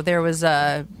ago, there was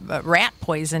a rat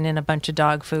poison in a bunch of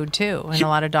dog food, too, and a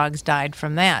lot of dogs died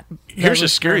from that. Here's a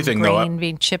scary thing, though. Grain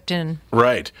being chipped in.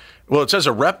 Right. Well, it says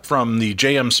a rep from the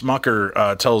J.M.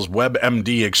 Smucker tells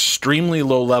WebMD extremely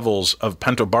low levels of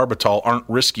pentobarbital aren't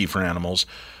risky for animals,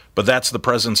 but that's the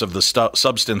presence of the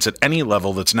substance at any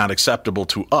level that's not acceptable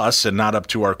to us and not up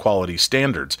to our quality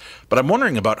standards. But I'm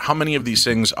wondering about how many of these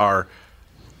things are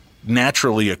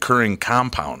naturally occurring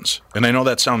compounds. And I know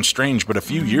that sounds strange, but a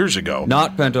few years ago...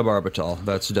 Not pentobarbital.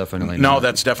 That's definitely No, not.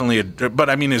 that's definitely... But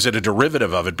I mean, is it a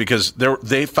derivative of it? Because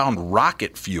they found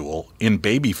rocket fuel in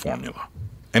baby formula.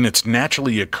 And it's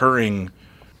naturally occurring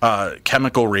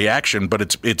chemical reaction, but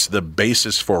it's the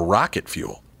basis for rocket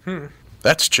fuel.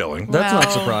 That's chilling. That's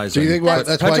not surprising. Do you think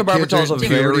that's why kids are a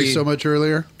puberty so much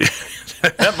earlier?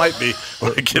 That might be.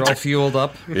 They're all fueled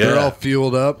up. They're all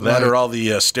fueled up. That or all the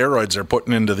steroids they're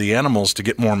putting into the animals to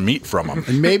get more meat from them.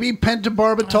 And maybe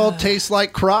pentobarbital tastes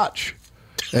like crotch.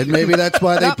 And maybe that's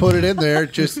why they put it in there.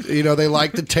 Just, they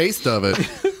like the taste of it.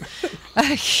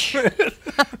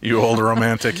 You old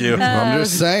romantic, you. I'm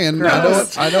just saying.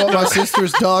 I know what my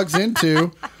sister's dog's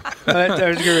into. I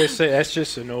was going to say, that's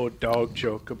just an old dog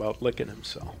joke about licking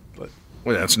himself. But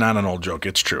Well, that's not an old joke.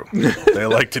 It's true. They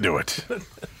like to do it.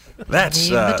 That's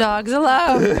Leave the dogs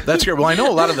alone. That's great. Well, I know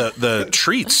a lot of the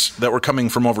treats that were coming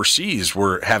from overseas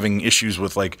were having issues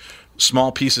with like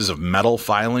small pieces of metal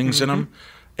filings in them,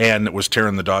 and it was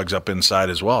tearing the dogs up inside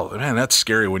as well. Man, that's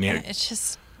scary when you. It's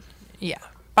just,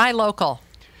 buy local.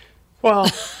 Well,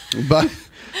 But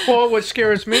what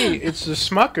scares me, it's the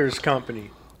Smucker's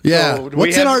company. yeah, So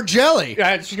what's in our jelly?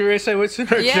 I was going to say, what's in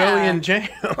our jelly and jam?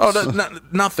 Oh,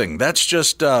 nothing. That's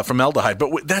just formaldehyde.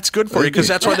 But that's good for you because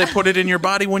that's why they put it in your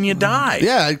body when you die.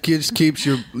 Yeah, it just keeps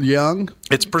you young.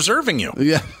 It's preserving you.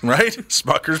 Yeah, right.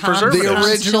 Smucker's preservative. The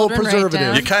original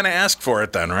preservative. You kind of asked for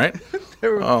it then, right?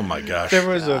 Oh my gosh. There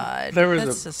was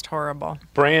That's just horrible.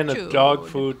 brand of Dude. dog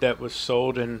food that was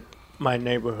sold in my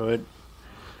neighborhood.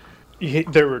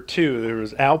 There were two. There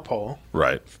was Alpo.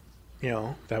 Right.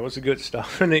 That was the good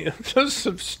stuff. And there was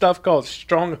some stuff called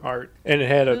Strongheart, and it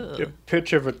had a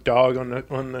picture of a dog on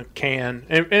the can.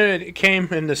 And it came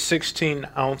in the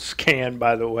 16-ounce can,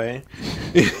 by the way.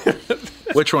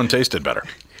 Which one tasted better?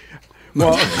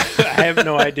 Well, I have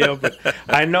no idea, but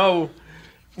I know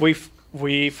we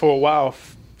for a while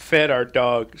fed our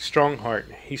dog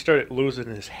Strongheart. He started losing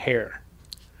his hair.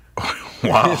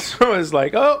 Wow. So it was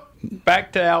like,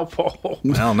 back to Alpo.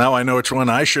 Well, now I know which one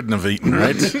I shouldn't have eaten,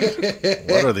 right?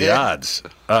 What are the odds?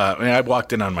 I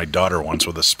walked in on my daughter once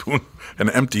with an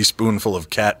empty spoonful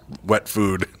of cat wet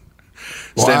food,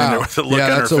 standing there with a look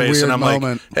on her face, and I'm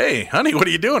like, "Hey, honey, what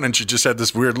are you doing?" And she just had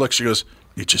this weird look. She goes,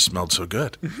 "It just smelled so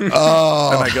good."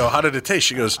 Oh. And I go, "How did it taste?"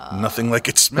 She goes, "Nothing like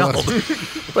it smelled."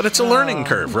 But it's a learning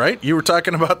curve, right? You were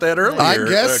talking about that earlier. I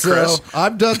guess Chris. so.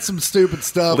 I've done some stupid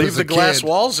stuff. Leave as the a glass kid.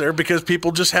 walls there because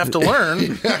people just have to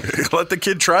learn. Let the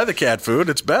kid try the cat food.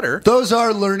 It's better. Those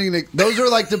are like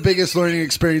the biggest learning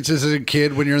experiences as a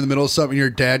kid when you're in the middle of something. Your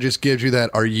dad just gives you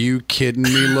that "Are you kidding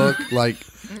me?" look. Like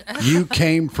you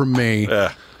came from me.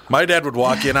 Yeah. My dad would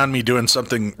walk in on me doing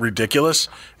something ridiculous,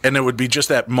 and it would be just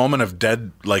that moment of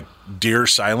dead, like deer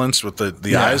silence with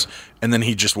the eyes, and then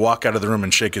he'd just walk out of the room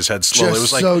and shake his head slowly. Just It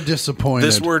was like so disappointed.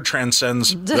 This word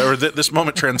transcends, or this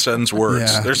moment transcends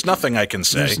words. Yeah. There's nothing I can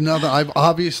say. There's nothing. I've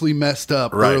obviously messed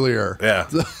up earlier. Yeah.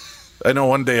 I know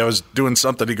one day I was doing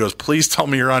something. He goes, "Please tell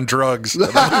me you're on drugs."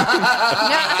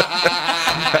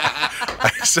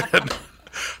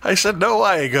 I said, "No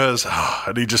way." He goes,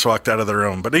 and he just walked out of the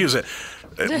room. But he was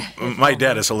my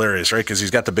dad is hilarious, right? Because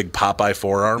he's got the big Popeye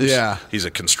forearms. Yeah. He's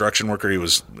a construction worker. He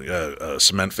was a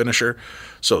cement finisher.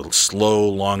 So slow,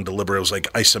 long, deliberate. It was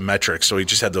like isometric. So he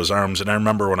just had those arms. And I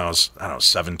remember when I was,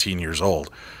 17 years old.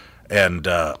 And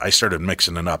I started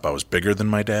mixing it up. I was bigger than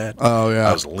my dad. Oh, yeah.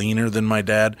 I was leaner than my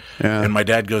dad. Yeah. And my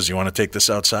dad goes, "You want to take this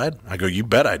outside?" I go, "You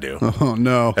bet I do." Oh,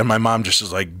 no. And my mom just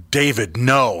is like, "David,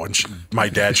 no." And my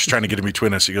dad, she's trying to get in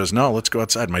between us. He goes, "No, let's go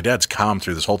outside." My dad's calm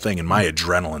through this whole thing, and my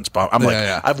adrenaline's pumping. I'm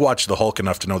like, I've watched the Hulk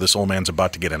enough to know this old man's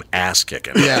about to get an ass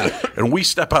kicking. Yeah. And we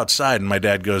step outside, and my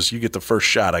dad goes, "You get the first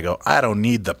shot." I go, "I don't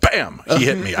need the bam." He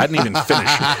hit me. I didn't even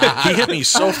finish. He hit me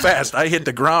so fast, I hit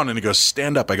the ground, and he goes,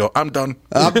 "Stand up." I go, "I'm done.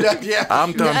 I'm done. Yeah.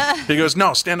 I'm done." He goes,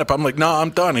 "No, stand up." I'm like, "No, I'm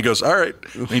done." He goes, "All right."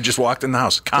 And he just walked in the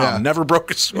house. Calm, never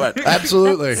broke a sweat.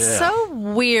 Absolutely. So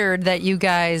weird that you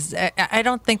guys. I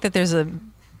don't think that there's a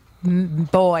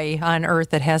boy on earth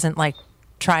that hasn't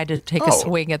tried to take a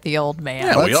swing at the old man.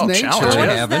 Yeah, we all nature. challenge What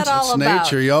it. is that all It's about?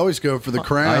 nature. You always go for the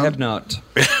crown. I have not.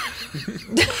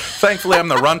 Thankfully, I'm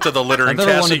the runt of the litter, and I've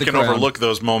never Cassie wanted the can crown. overlook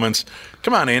those moments.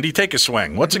 Come on, Andy, take a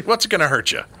swing. What's it going to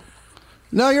hurt you?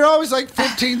 No, you're always like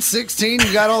 15, 16.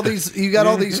 You got all these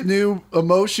new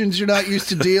emotions you're not used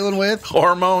to dealing with.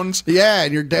 Hormones. Yeah,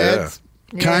 and your dad's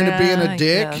kind of being a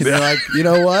dick. guess. And you're like, you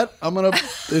know what? I'm gonna.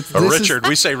 Richard,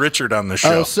 we say Richard on the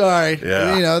show. Oh, sorry.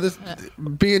 Yeah. You know, this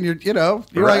being your, you're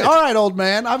Right. like, all right, old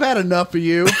man, I've had enough of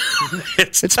you.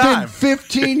 It's It's time. been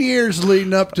 15 years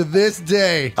leading up to this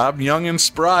day. I'm young and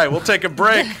spry. We'll take a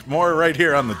break. More right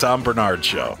here on the Tom Bernard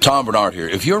Show. Tom Bernard here.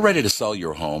 If you're ready to sell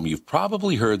your home, you've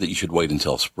probably heard that you should wait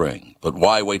until spring. But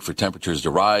why wait for temperatures to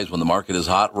rise when the market is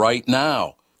hot right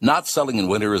now? Not selling in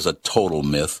winter is a total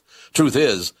myth. Truth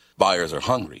is, buyers are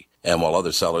hungry. And while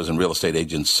other sellers and real estate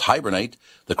agents hibernate,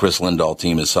 the Chris Lindahl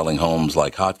team is selling homes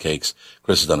like hotcakes.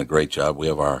 Chris has done a great job. We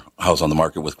have our house on the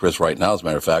market with Chris right now, as a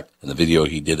matter of fact, and the video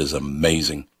he did is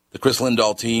amazing. The Chris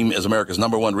Lindahl team is America's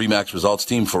 #1 RE/MAX results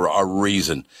team for a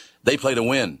reason. They play to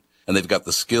win, and they've got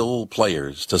the skilled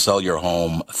players to sell your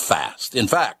home fast. In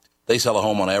fact, they sell a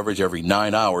home on average every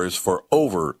 9 hours for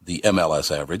over the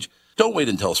MLS average. Don't wait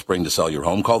until spring to sell your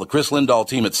home. Call the Chris Lindahl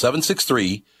team at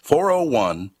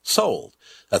 763-401-SOLD.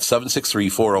 That's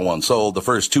 763-401-SOLD. The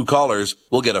first 2 callers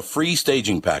will get a free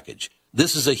staging package.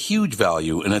 This is a huge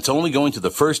value, and it's only going to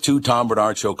the first 2 Tom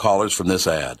Bernard Show callers from this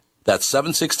ad. That's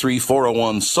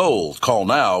 763-401-SOLD. Call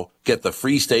now, get the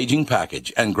free staging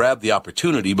package, and grab the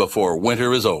opportunity before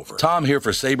winter is over. Tom here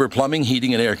for Sabre Plumbing,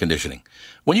 Heating, and Air Conditioning.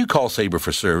 When you call Sabre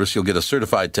for service, you'll get a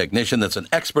certified technician that's an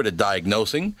expert at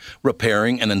diagnosing,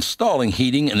 repairing, and installing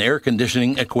heating and air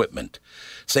conditioning equipment.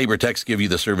 Sabre Techs give you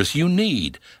the service you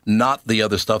need, not the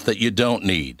other stuff that you don't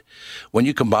need. When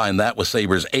you combine that with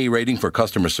Sabre's A rating for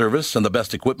customer service and the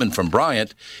best equipment from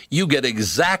Bryant, you get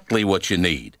exactly what you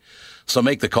need. So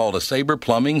make the call to Sabre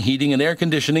Plumbing, Heating, and Air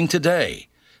Conditioning today.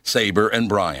 Sabre and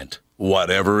Bryant,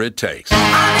 whatever it takes.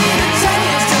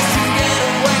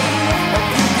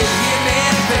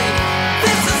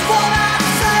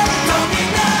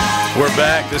 We're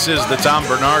back. This is the Tom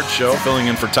Bernard Show. Filling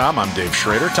in for Tom, I'm Dave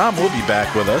Schrader. Tom will be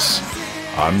back with us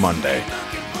on Monday.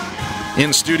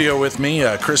 In studio with me,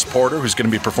 Chris Porter, who's going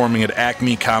to be performing at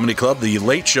Acme Comedy Club. The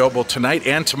Late Show, both tonight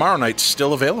and tomorrow night,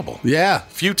 still available. Yeah.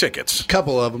 Few tickets.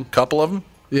 Couple of them. Couple of them?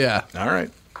 Yeah. All right.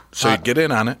 So you get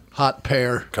in on it. Hot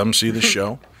pair. Come see the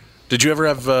show. Did you ever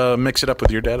have Mix It Up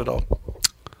with your dad at all?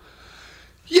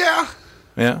 Yeah.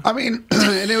 Yeah. I mean,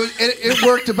 and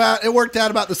it worked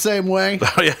out about the same way.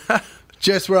 Oh, yeah.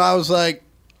 Just where I was like,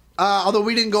 although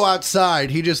we didn't go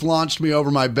outside, he just launched me over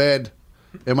my bed.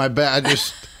 In my bed,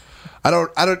 I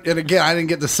don't, and again, I didn't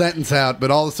get the sentence out,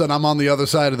 but all of a sudden I'm on the other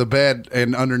side of the bed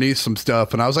and underneath some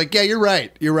stuff, and I was like, yeah, you're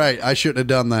right. I shouldn't have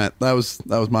done that. That was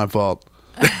my fault.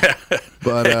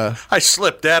 But I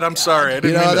slipped, Dad. I'm sorry. I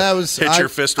didn't mean to hit your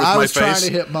fist with my face. I was trying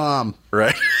to hit Mom.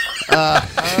 Right.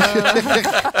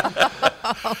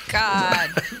 Oh, God.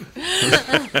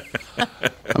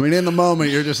 I mean, in the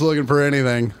moment, you're just looking for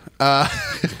anything.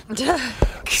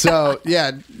 So,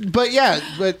 yeah. But,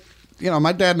 my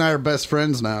dad and I are best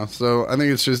friends now. So I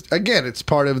think it's just, again, it's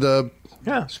part of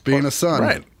being a son.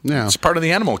 Right. Yeah. It's part of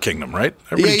the animal kingdom, right?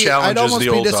 Everybody challenges I'd almost the be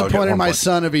old dog at disappointed in one my point.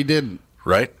 son if he didn't.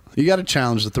 Right. You got to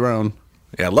challenge the throne.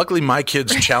 Yeah, luckily my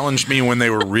kids challenged me when they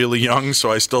were really young,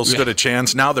 so I still stood a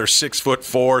chance. Now they're 6'4",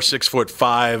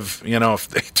 6'5". You know, if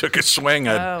they took a swing,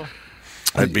 I'd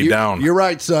be down. You're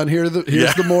right, son. Here's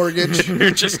the mortgage.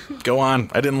 Just go on.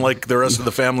 I didn't like the rest of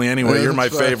the family anyway. You're my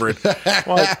favorite.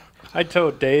 Well, I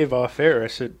told Dave off air, I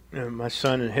said, my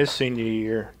son in his senior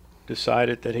year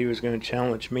decided that he was going to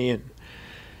challenge me, and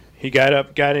he got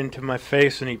up, got into my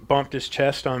face, and he bumped his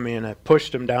chest on me, and I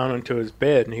pushed him down onto his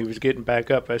bed, and he was getting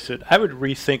back up. I said, I would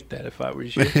rethink that if I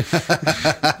was you.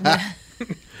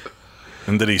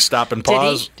 And did he stop and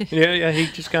pause? Yeah, he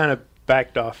just kind of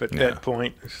backed off at that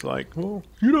point. It's like, well,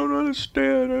 you don't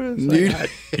understand. You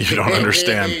don't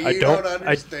understand. I don't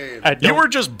understand. I don't. You were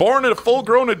just born a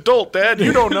full-grown adult, Dad.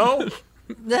 You don't know.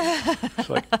 It's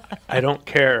like, I don't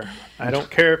care. I don't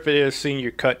care if it is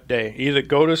senior cut day. Either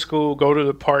go to school, go to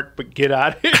the park, but get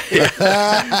out of here.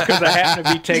 Because I happen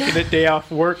to be taking a day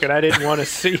off work and I didn't want to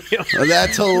see him. Well,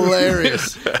 that's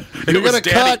hilarious. You're going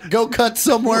to go cut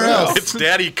somewhere else. It's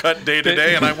daddy cut day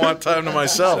today, and I want time to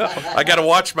myself. I got to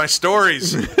watch my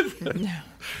stories.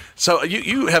 So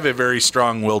you have a very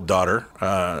strong-willed daughter,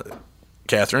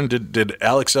 Catherine. Did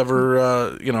Alex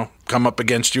ever, come up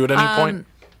against you at any point?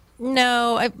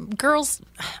 No, girls,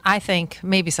 I think,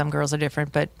 maybe some girls are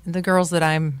different, but the girls that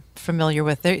I'm familiar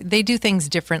with, they do things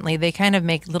differently. They kind of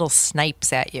make little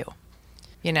snipes at you,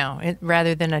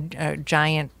 rather than a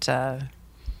giant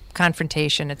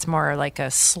confrontation. It's more like a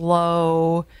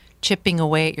slow chipping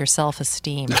away at your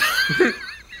self-esteem.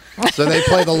 So they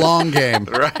play the long game.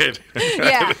 Right.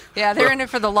 Yeah, they're in it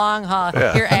for the long haul.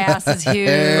 Your ass is huge.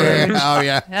 Oh,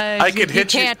 yeah. I could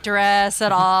hit you. You can't dress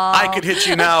at all. I could hit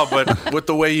you now, but with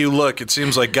the way you look, it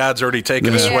seems like God's already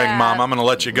taken a swing, Mom. I'm going to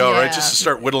let you go, right? Just to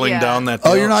start whittling down that.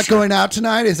 Oh, you're not going out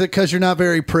tonight? Is it because you're not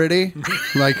very pretty?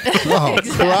 Like, oh,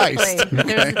 Christ.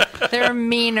 Okay. They're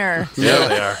meaner. Yeah,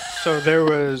 they are. So there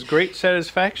was great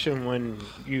satisfaction when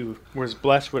you was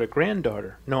blessed with a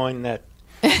granddaughter, knowing that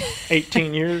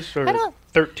 18 years or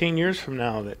 13 years from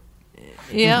now that.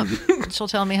 Yeah, she'll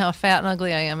tell me how fat and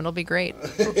ugly I am. It'll be great.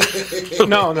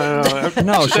 No. No,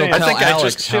 she'll tell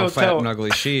Alex how fat and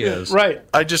ugly she is. Right.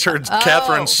 I just heard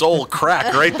Catherine's soul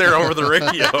crack right there over the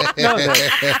radio.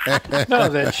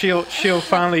 That she'll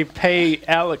finally pay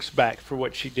Alex back for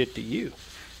what she did to you.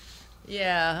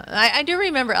 Yeah, I do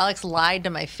remember Alex lied to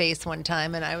my face one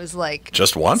time, and I was like,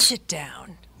 just once? Sit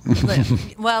down.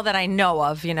 Well, that I know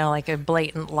of, like a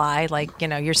blatant lie, like,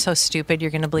 you're so stupid,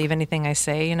 you're going to believe anything I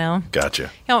say, Gotcha.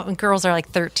 When girls are like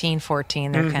 13,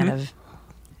 14, they're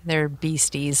they're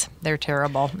beasties. They're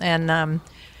terrible. And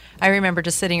I remember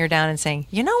just sitting her down and saying,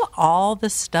 all the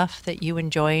stuff that you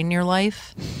enjoy in your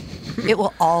life, it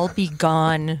will all be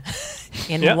gone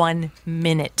in 1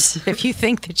 minute if you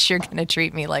think that you're going to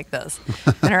treat me like this.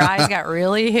 And her eyes got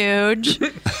really huge.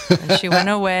 And she went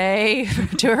away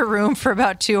to her room for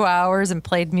about 2 hours and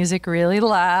played music really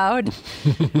loud.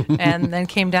 And then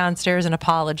came downstairs and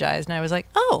apologized. And I was like,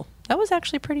 oh, that was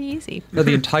actually pretty easy. The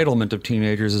entitlement of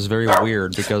teenagers is very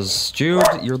weird because, Jude,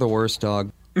 you're the worst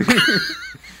dog.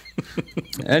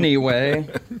 Anyway,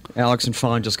 Alex and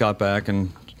Fawn just got back,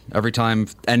 and every time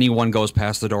anyone goes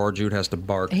past the door, Jude has to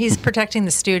bark. He's protecting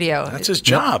the studio. That's his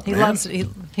job, He man.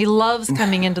 He loves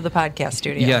coming into the podcast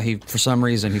studio. Yeah, for some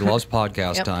reason, he loves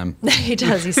podcast time. He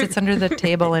does. He sits under the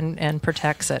table and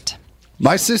protects it.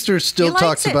 My sister still He likes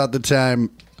talks it. about the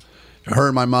time her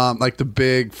and my mom, like the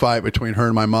big fight between her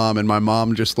and my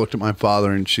mom just looked at my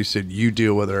father and she said, "You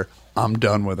deal with her. I'm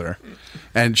done with her."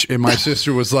 And my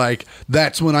sister was like,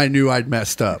 that's when I knew I'd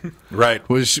messed up. Right.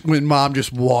 Was when Mom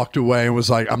just walked away and was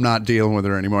like, I'm not dealing with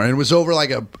her anymore. And it was over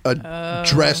like a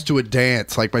dress to a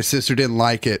dance. Like my sister didn't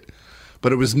like it,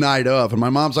 but it was night of. And my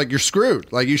mom's like, you're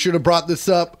screwed. Like you should have brought this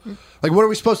up. Like what are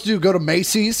we supposed to do? Go to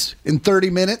Macy's in 30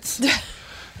 minutes?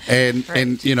 And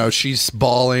she's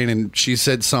bawling and she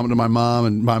said something to my mom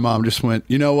and my mom just went,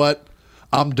 you know what?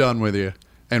 I'm done with you.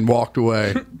 And walked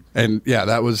away. And yeah,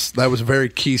 that was a very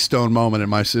keystone moment in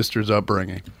my sister's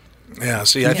upbringing. Yeah,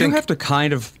 see, I think you have to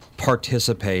kind of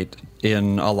participate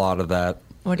in a lot of that.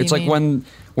 What do it's you like mean?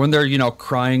 when they're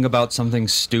crying about something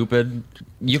stupid,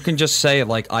 you can just say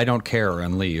like I don't care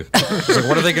and leave. It's like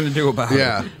what are they going to do about it?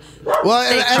 Yeah. Well,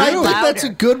 and I think that's a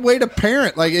good way to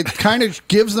parent. Like it kind of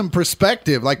gives them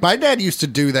perspective. Like my dad used to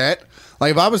do that.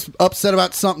 Like if I was upset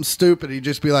about something stupid, he'd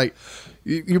just be like,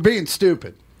 "You're being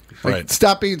stupid." Like, right.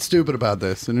 Stop being stupid about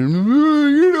this. And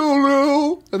you don't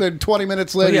know. And then 20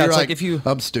 minutes later, yeah, you're it's like, if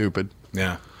I'm stupid.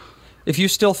 Yeah. If you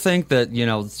still think that,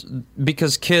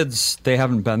 because kids, they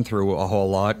haven't been through a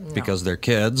whole lot because they're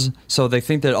kids. So they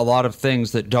think that a lot of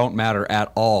things that don't matter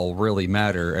at all really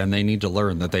matter. And they need to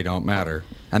learn that they don't matter.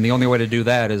 And the only way to do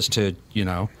that is to,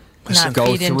 Not go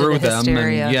feed into through the them.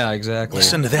 hysteria. And, yeah, exactly.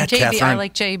 Listen to that, JB, Catherine. I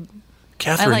like JB.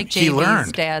 Catherine, I like he JB's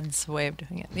learned. dad's way of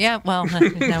doing it. Yeah, well,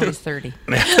 now he's 30.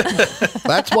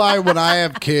 That's why when I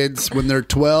have kids, when they're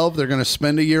 12, they're going to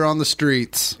spend a year on the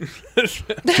streets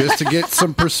just to get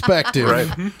some perspective.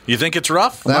 Right. You think it's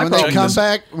rough? Then when they come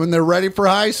back, when they're ready for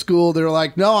high school, they're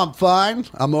like, no, I'm fine.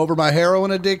 I'm over my heroin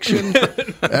addiction.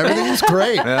 Everything's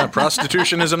great. Yeah,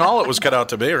 prostitution isn't all it was cut out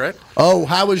to be, right? Oh,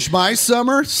 how was my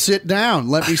summer? Sit down.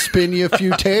 Let me spin you a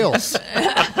few tales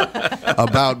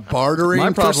about bartering My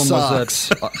for problem socks.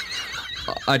 was that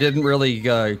I didn't really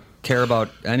care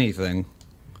about anything.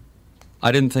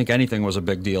 I didn't think anything was a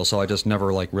big deal, so I just never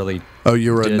really. Oh,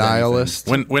 you were a did nihilist?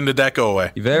 When did that go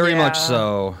away? Very much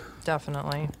so.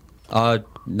 Definitely.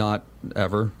 Not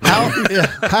ever.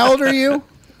 How old are you?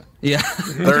 Yeah,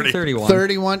 30. 31.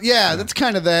 31. Yeah, that's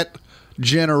kind of that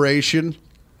generation.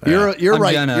 You're I'm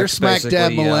right. Gen You're X, smack dab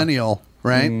basically, yeah. millennial,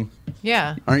 right?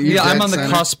 Yeah. Aren't you? Yeah, I'm dead on the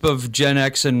center? cusp of Gen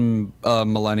X and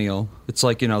millennial. It's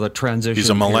like the transition. He's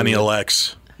a millennial period.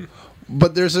 X.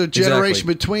 But there's a generation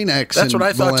Exactly. between X That's and what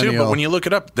I thought too, millennial. but when you look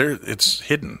it up, it's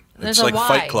hidden. There's it's a like Y.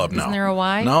 Fight Club now. Isn't there a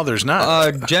Y? No, there's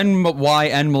not. Gen Y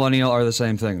and millennial are the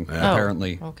same thing,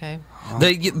 apparently. Okay.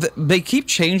 They keep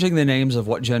changing the names of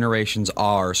what generations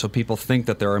are, so people think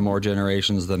that there are more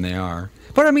generations than they are.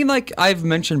 But I mean, like I've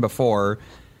mentioned before,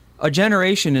 a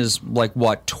generation is like,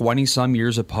 20-some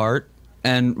years apart?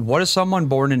 And what does someone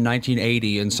born in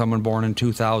 1980 and someone born in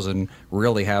 2000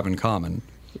 really have in common?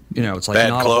 it's like Bad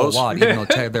not clothes? a whole lot, even though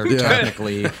they're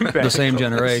technically the same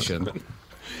generation.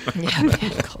 Yeah,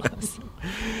 bad clothes.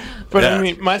 But Yeah. I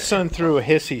mean, my son threw a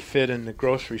hissy fit in the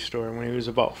grocery store when he was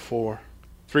about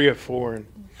 3 or 4,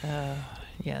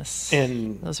 Yes.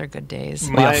 and Those are good days.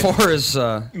 My- 4 is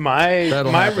my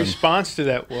That'll my happen. response to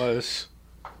that was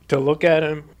to look at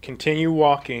him, continue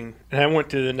walking, and I went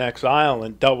to the next aisle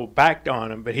and double backed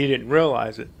on him, but he didn't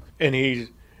realize it, and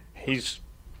he's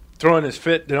throwing his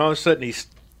fit, then all of a sudden he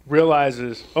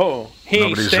realizes, oh, he ain't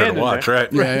Nobody's there to standing watch, there.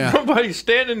 right? Yeah. Nobody's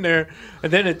standing there,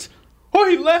 and then it's, oh,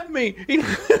 he left me,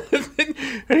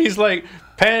 and he's like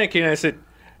panicking. I said,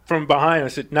 from behind, I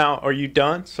said, now are you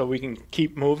done so we can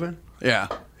keep moving? Yeah.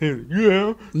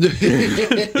 Yeah.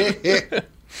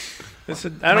 I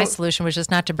said, I My don't. solution was just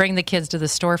not to bring the kids to the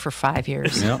store for 5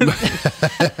 years. Yep.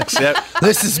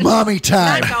 This is mommy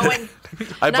time. Not going.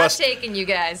 Not taking you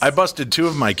guys. I busted 2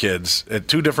 of my kids at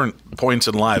 2 different points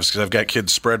in lives because I've got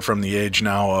kids spread from the age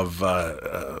now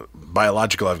of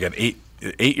biological. I've got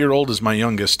 8-year-old is my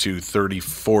youngest to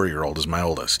 34-year-old is my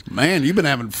oldest. Man, you've been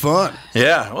having fun.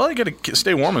 Yeah, well, I got to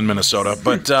stay warm in Minnesota,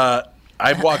 but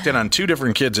I've walked in on 2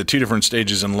 different kids at 2 different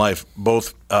stages in life,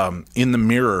 both in the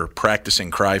mirror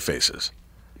practicing cry faces.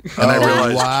 And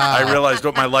I realized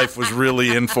what my life was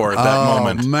really in for at that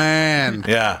moment. Oh, man.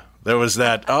 Yeah. There was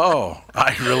that,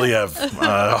 I really have,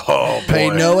 boy.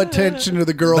 Pay no attention to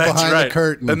the girl That's behind right. the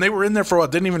curtain. And they were in there for a while,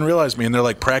 didn't even realize me, and they're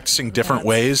like practicing different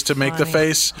ways to make the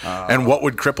face and what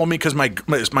would cripple me, because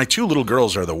my 2 little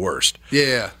girls are the worst.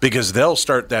 Yeah. Because they'll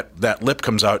start, that lip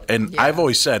comes out, and I've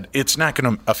always said it's not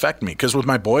going to affect me, because with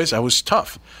my boys, I was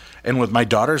tough. And with my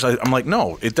daughters, I'm like,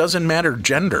 no, it doesn't matter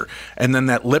gender. And then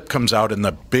that lip comes out and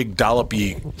the big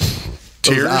dollopy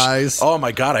tears. eyes. Oh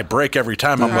my God, I break every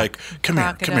time. I'm like, come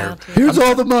here. Here's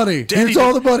all the money. Daddy Here's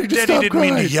all the money. Just Daddy stop didn't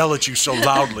mean crying. to yell at you so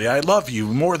loudly. I love you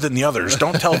more than the others.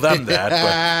 Don't tell them that.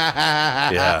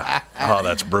 But yeah. Oh,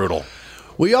 that's brutal.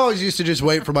 We always used to just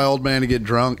wait for my old man to get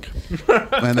drunk,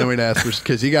 and then we'd ask for,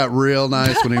 because he got real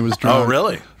nice when he was drunk. Oh,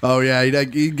 really? Oh, yeah.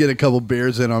 He'd get a couple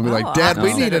beers in. I'd be like, Dad,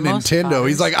 we need a Nintendo.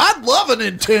 He's like, I'd love a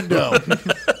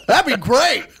Nintendo. That'd be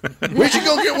great. We should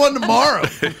go get one tomorrow.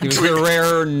 He was a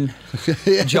rare and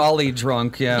jolly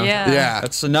drunk, yeah. Yeah.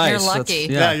 That's nice. You're lucky.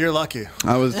 That's, You're lucky.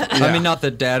 I mean, not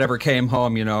that Dad ever came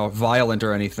home, violent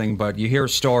or anything, but you hear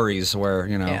stories where,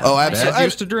 Oh, absolutely. Dad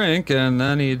used to drink, and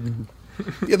then he'd...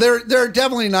 Yeah, there are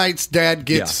definitely nights Dad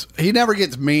gets, he never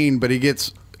gets mean, but he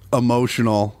gets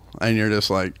emotional, and you're just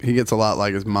like, he gets a lot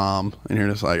like his mom, and you're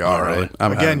just like, all right.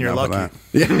 I'm Again, having you're enough of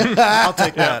lucky. that. I'll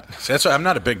take that. See, that's why I'm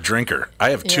not a big drinker.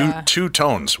 I have two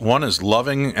tones. One is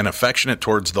loving and affectionate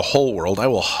towards the whole world. I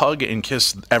will hug and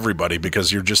kiss everybody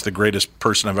because you're just the greatest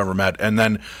person I've ever met. And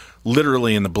then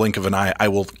literally in the blink of an eye, I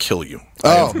will kill you.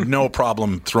 I have no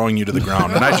problem throwing you to the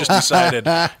ground. And I just decided,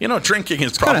 drinking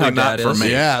is probably not for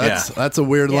me. Yeah, that's a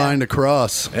weird line to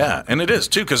cross. Yeah, and it is,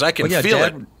 too, because I can feel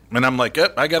Dad, it. And I'm like,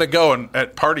 I got to go. And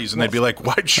at parties, and they'd be like,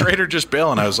 why'd Schrader just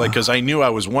bail? And I was like, because I knew I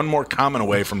was one more comment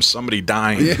away from somebody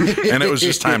dying. And it was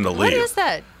just time to leave. What is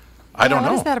that? I don't know.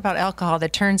 What is that about alcohol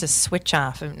that turns a switch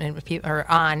off or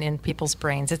on in people's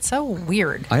brains? It's so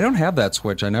weird. I don't have that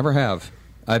switch. I never have.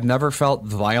 I've never felt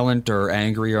violent or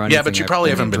angry or anything. Yeah, but you probably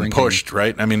haven't been pushed,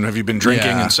 right? I mean, have you been drinking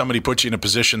and somebody puts you in a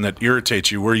position that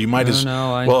irritates you where you might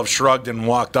have shrugged and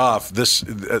walked off? All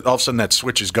of a sudden that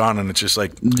switch is gone and it's just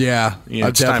like,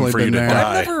 it's time for you to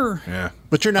die.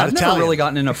 But you're not I've Italian. never really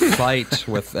gotten in a fight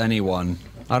with anyone.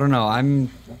 I don't know. I'm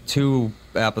too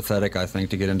apathetic, I think,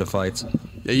 to get into fights.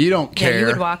 Yeah, you don't care. Yeah, you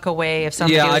would walk away if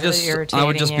somebody was irritating I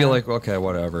would just you. be like, okay,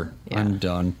 whatever. I'm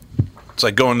done. It's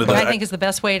like going to What I think is the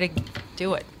best way to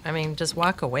do it. I mean, just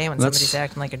walk away when somebody's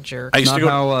acting like a jerk. Not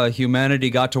how humanity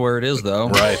got to where it is, though.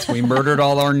 Right. We murdered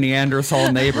all our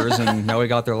Neanderthal neighbors, and now we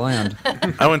got their land.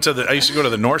 I used to go to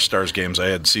the North Stars games. I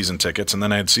had season tickets, and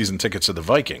then I had season tickets to the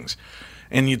Vikings.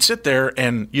 And you'd sit there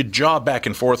and you'd jaw back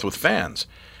and forth with fans.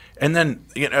 And then,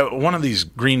 one of these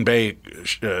Green Bay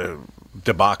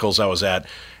debacles I was at,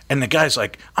 and the guy's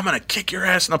like, I'm going to kick your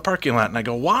ass in the parking lot. And I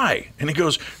go, why? And he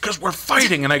goes, because we're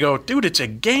fighting. And I go, dude, it's a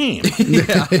game.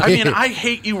 I mean, I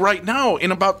hate you right now.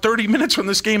 In about 30 minutes when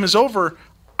this game is over,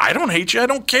 I don't hate you. I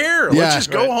don't care. Let's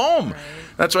just go home. Right.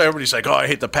 That's why everybody's like, I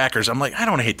hate the Packers. I'm like, I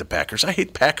don't hate the Packers. I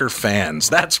hate Packer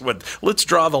fans. Let's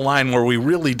draw the line where we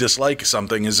really dislike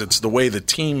something is it's the way the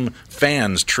team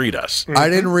fans treat us. I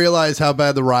didn't realize how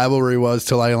bad the rivalry was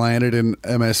till I landed in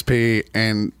MSP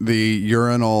and the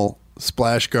urinal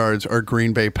splash guards are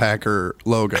Green Bay Packer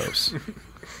logos.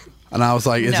 And I was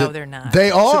like, they're not. They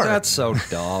are. So that's so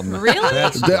dumb.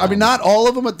 Really? I mean, not all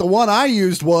of them, but the one I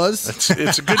used was.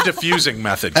 It's a good diffusing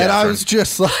method, And Catherine. I was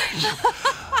just like,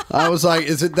 I was like,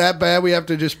 is it that bad we have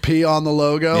to just pee on the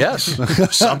logo? Yes.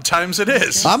 Sometimes it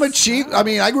is. I'm a Chief. I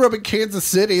mean, I grew up in Kansas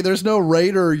City. There's no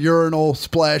Raider urinal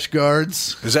splash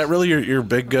guards. Is that really your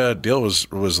big deal? Was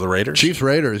the Raiders? Chiefs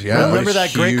Raiders, yeah. Remember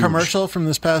that great Huge. commercial from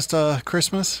this past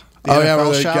Christmas? The Oh, yeah, NFL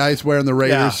where the shop? guy's wearing the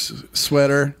Raiders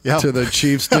sweater Yep. to the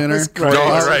Chiefs dinner. great.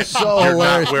 Oh, right. So You're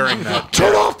hilarious. not wearing that.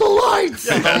 Turn off the lights.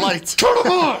 Yeah, the lights. Turn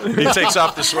them on. He takes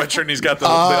off the sweatshirt and he's got the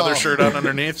other shirt on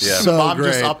underneath. Yeah. So Mom just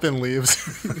great. up and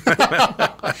leaves.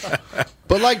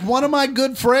 But like one of my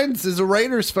good friends is a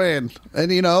Raiders fan,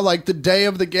 and like the day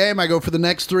of the game, I go for the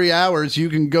next 3 hours. You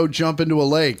can go jump into a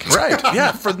lake. Right.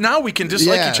 Yeah. For now, we can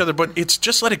dislike Yeah. each other, but it's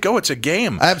just let it go. It's a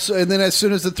game. Absolutely. And then as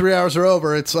soon as the 3 hours are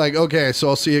over, it's like, okay, so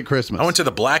I'll see you at Christmas. I went to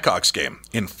the Blackhawks game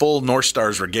in full North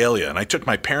Stars regalia, and I took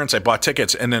my parents. I bought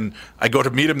tickets, and then I go to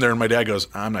meet him there, and my dad goes,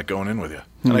 "I'm not going in with you."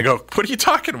 And I go, "What are you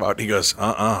talking about?" And he goes,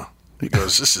 He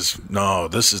goes, "This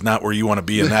is not where you want to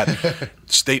be in that."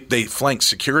 They flank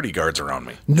security guards around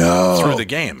me through the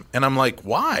game. And I'm like,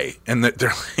 why? And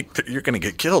they're like, "You're going to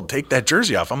get killed. Take that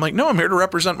jersey off." I'm like, "No, I'm here to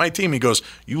represent my team." He goes,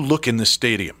 "You look in this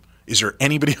stadium. Is there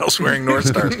anybody else wearing North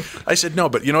Stars?" I said, "No,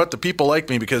 but you know what? The people like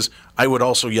me because I would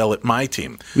also yell at my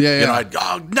team. I'd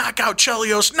knock out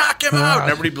Chelios, knock him out." And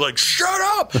everybody'd be like, "Shut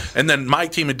up." And then my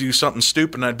team would do something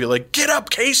stupid, and I'd be like, "Get up,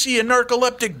 Casey, you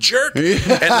narcoleptic jerk." And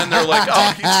then they're like,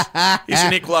 "Oh, he's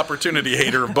an equal opportunity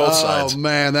hater of both sides." Oh,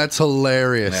 man, that's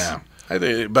hilarious.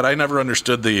 Yeah. But I never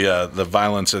understood the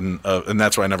violence, and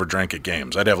that's why I never drank at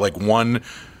games. I'd have like one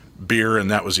beer, and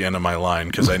that was the end of my line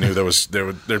because I knew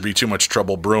there'd be too much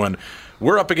trouble brewing.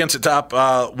 We're up against the top.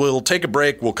 We'll take a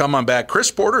break. We'll come on back.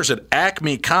 Chris Porter's at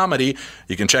Acme Comedy.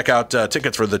 You can check out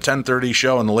tickets for the 10:30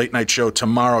 show and the late night show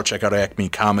tomorrow. Check out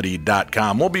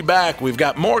acmecomedy.com. We'll be back. We've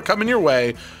got more coming your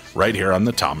way right here on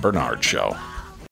the Tom Bernard Show.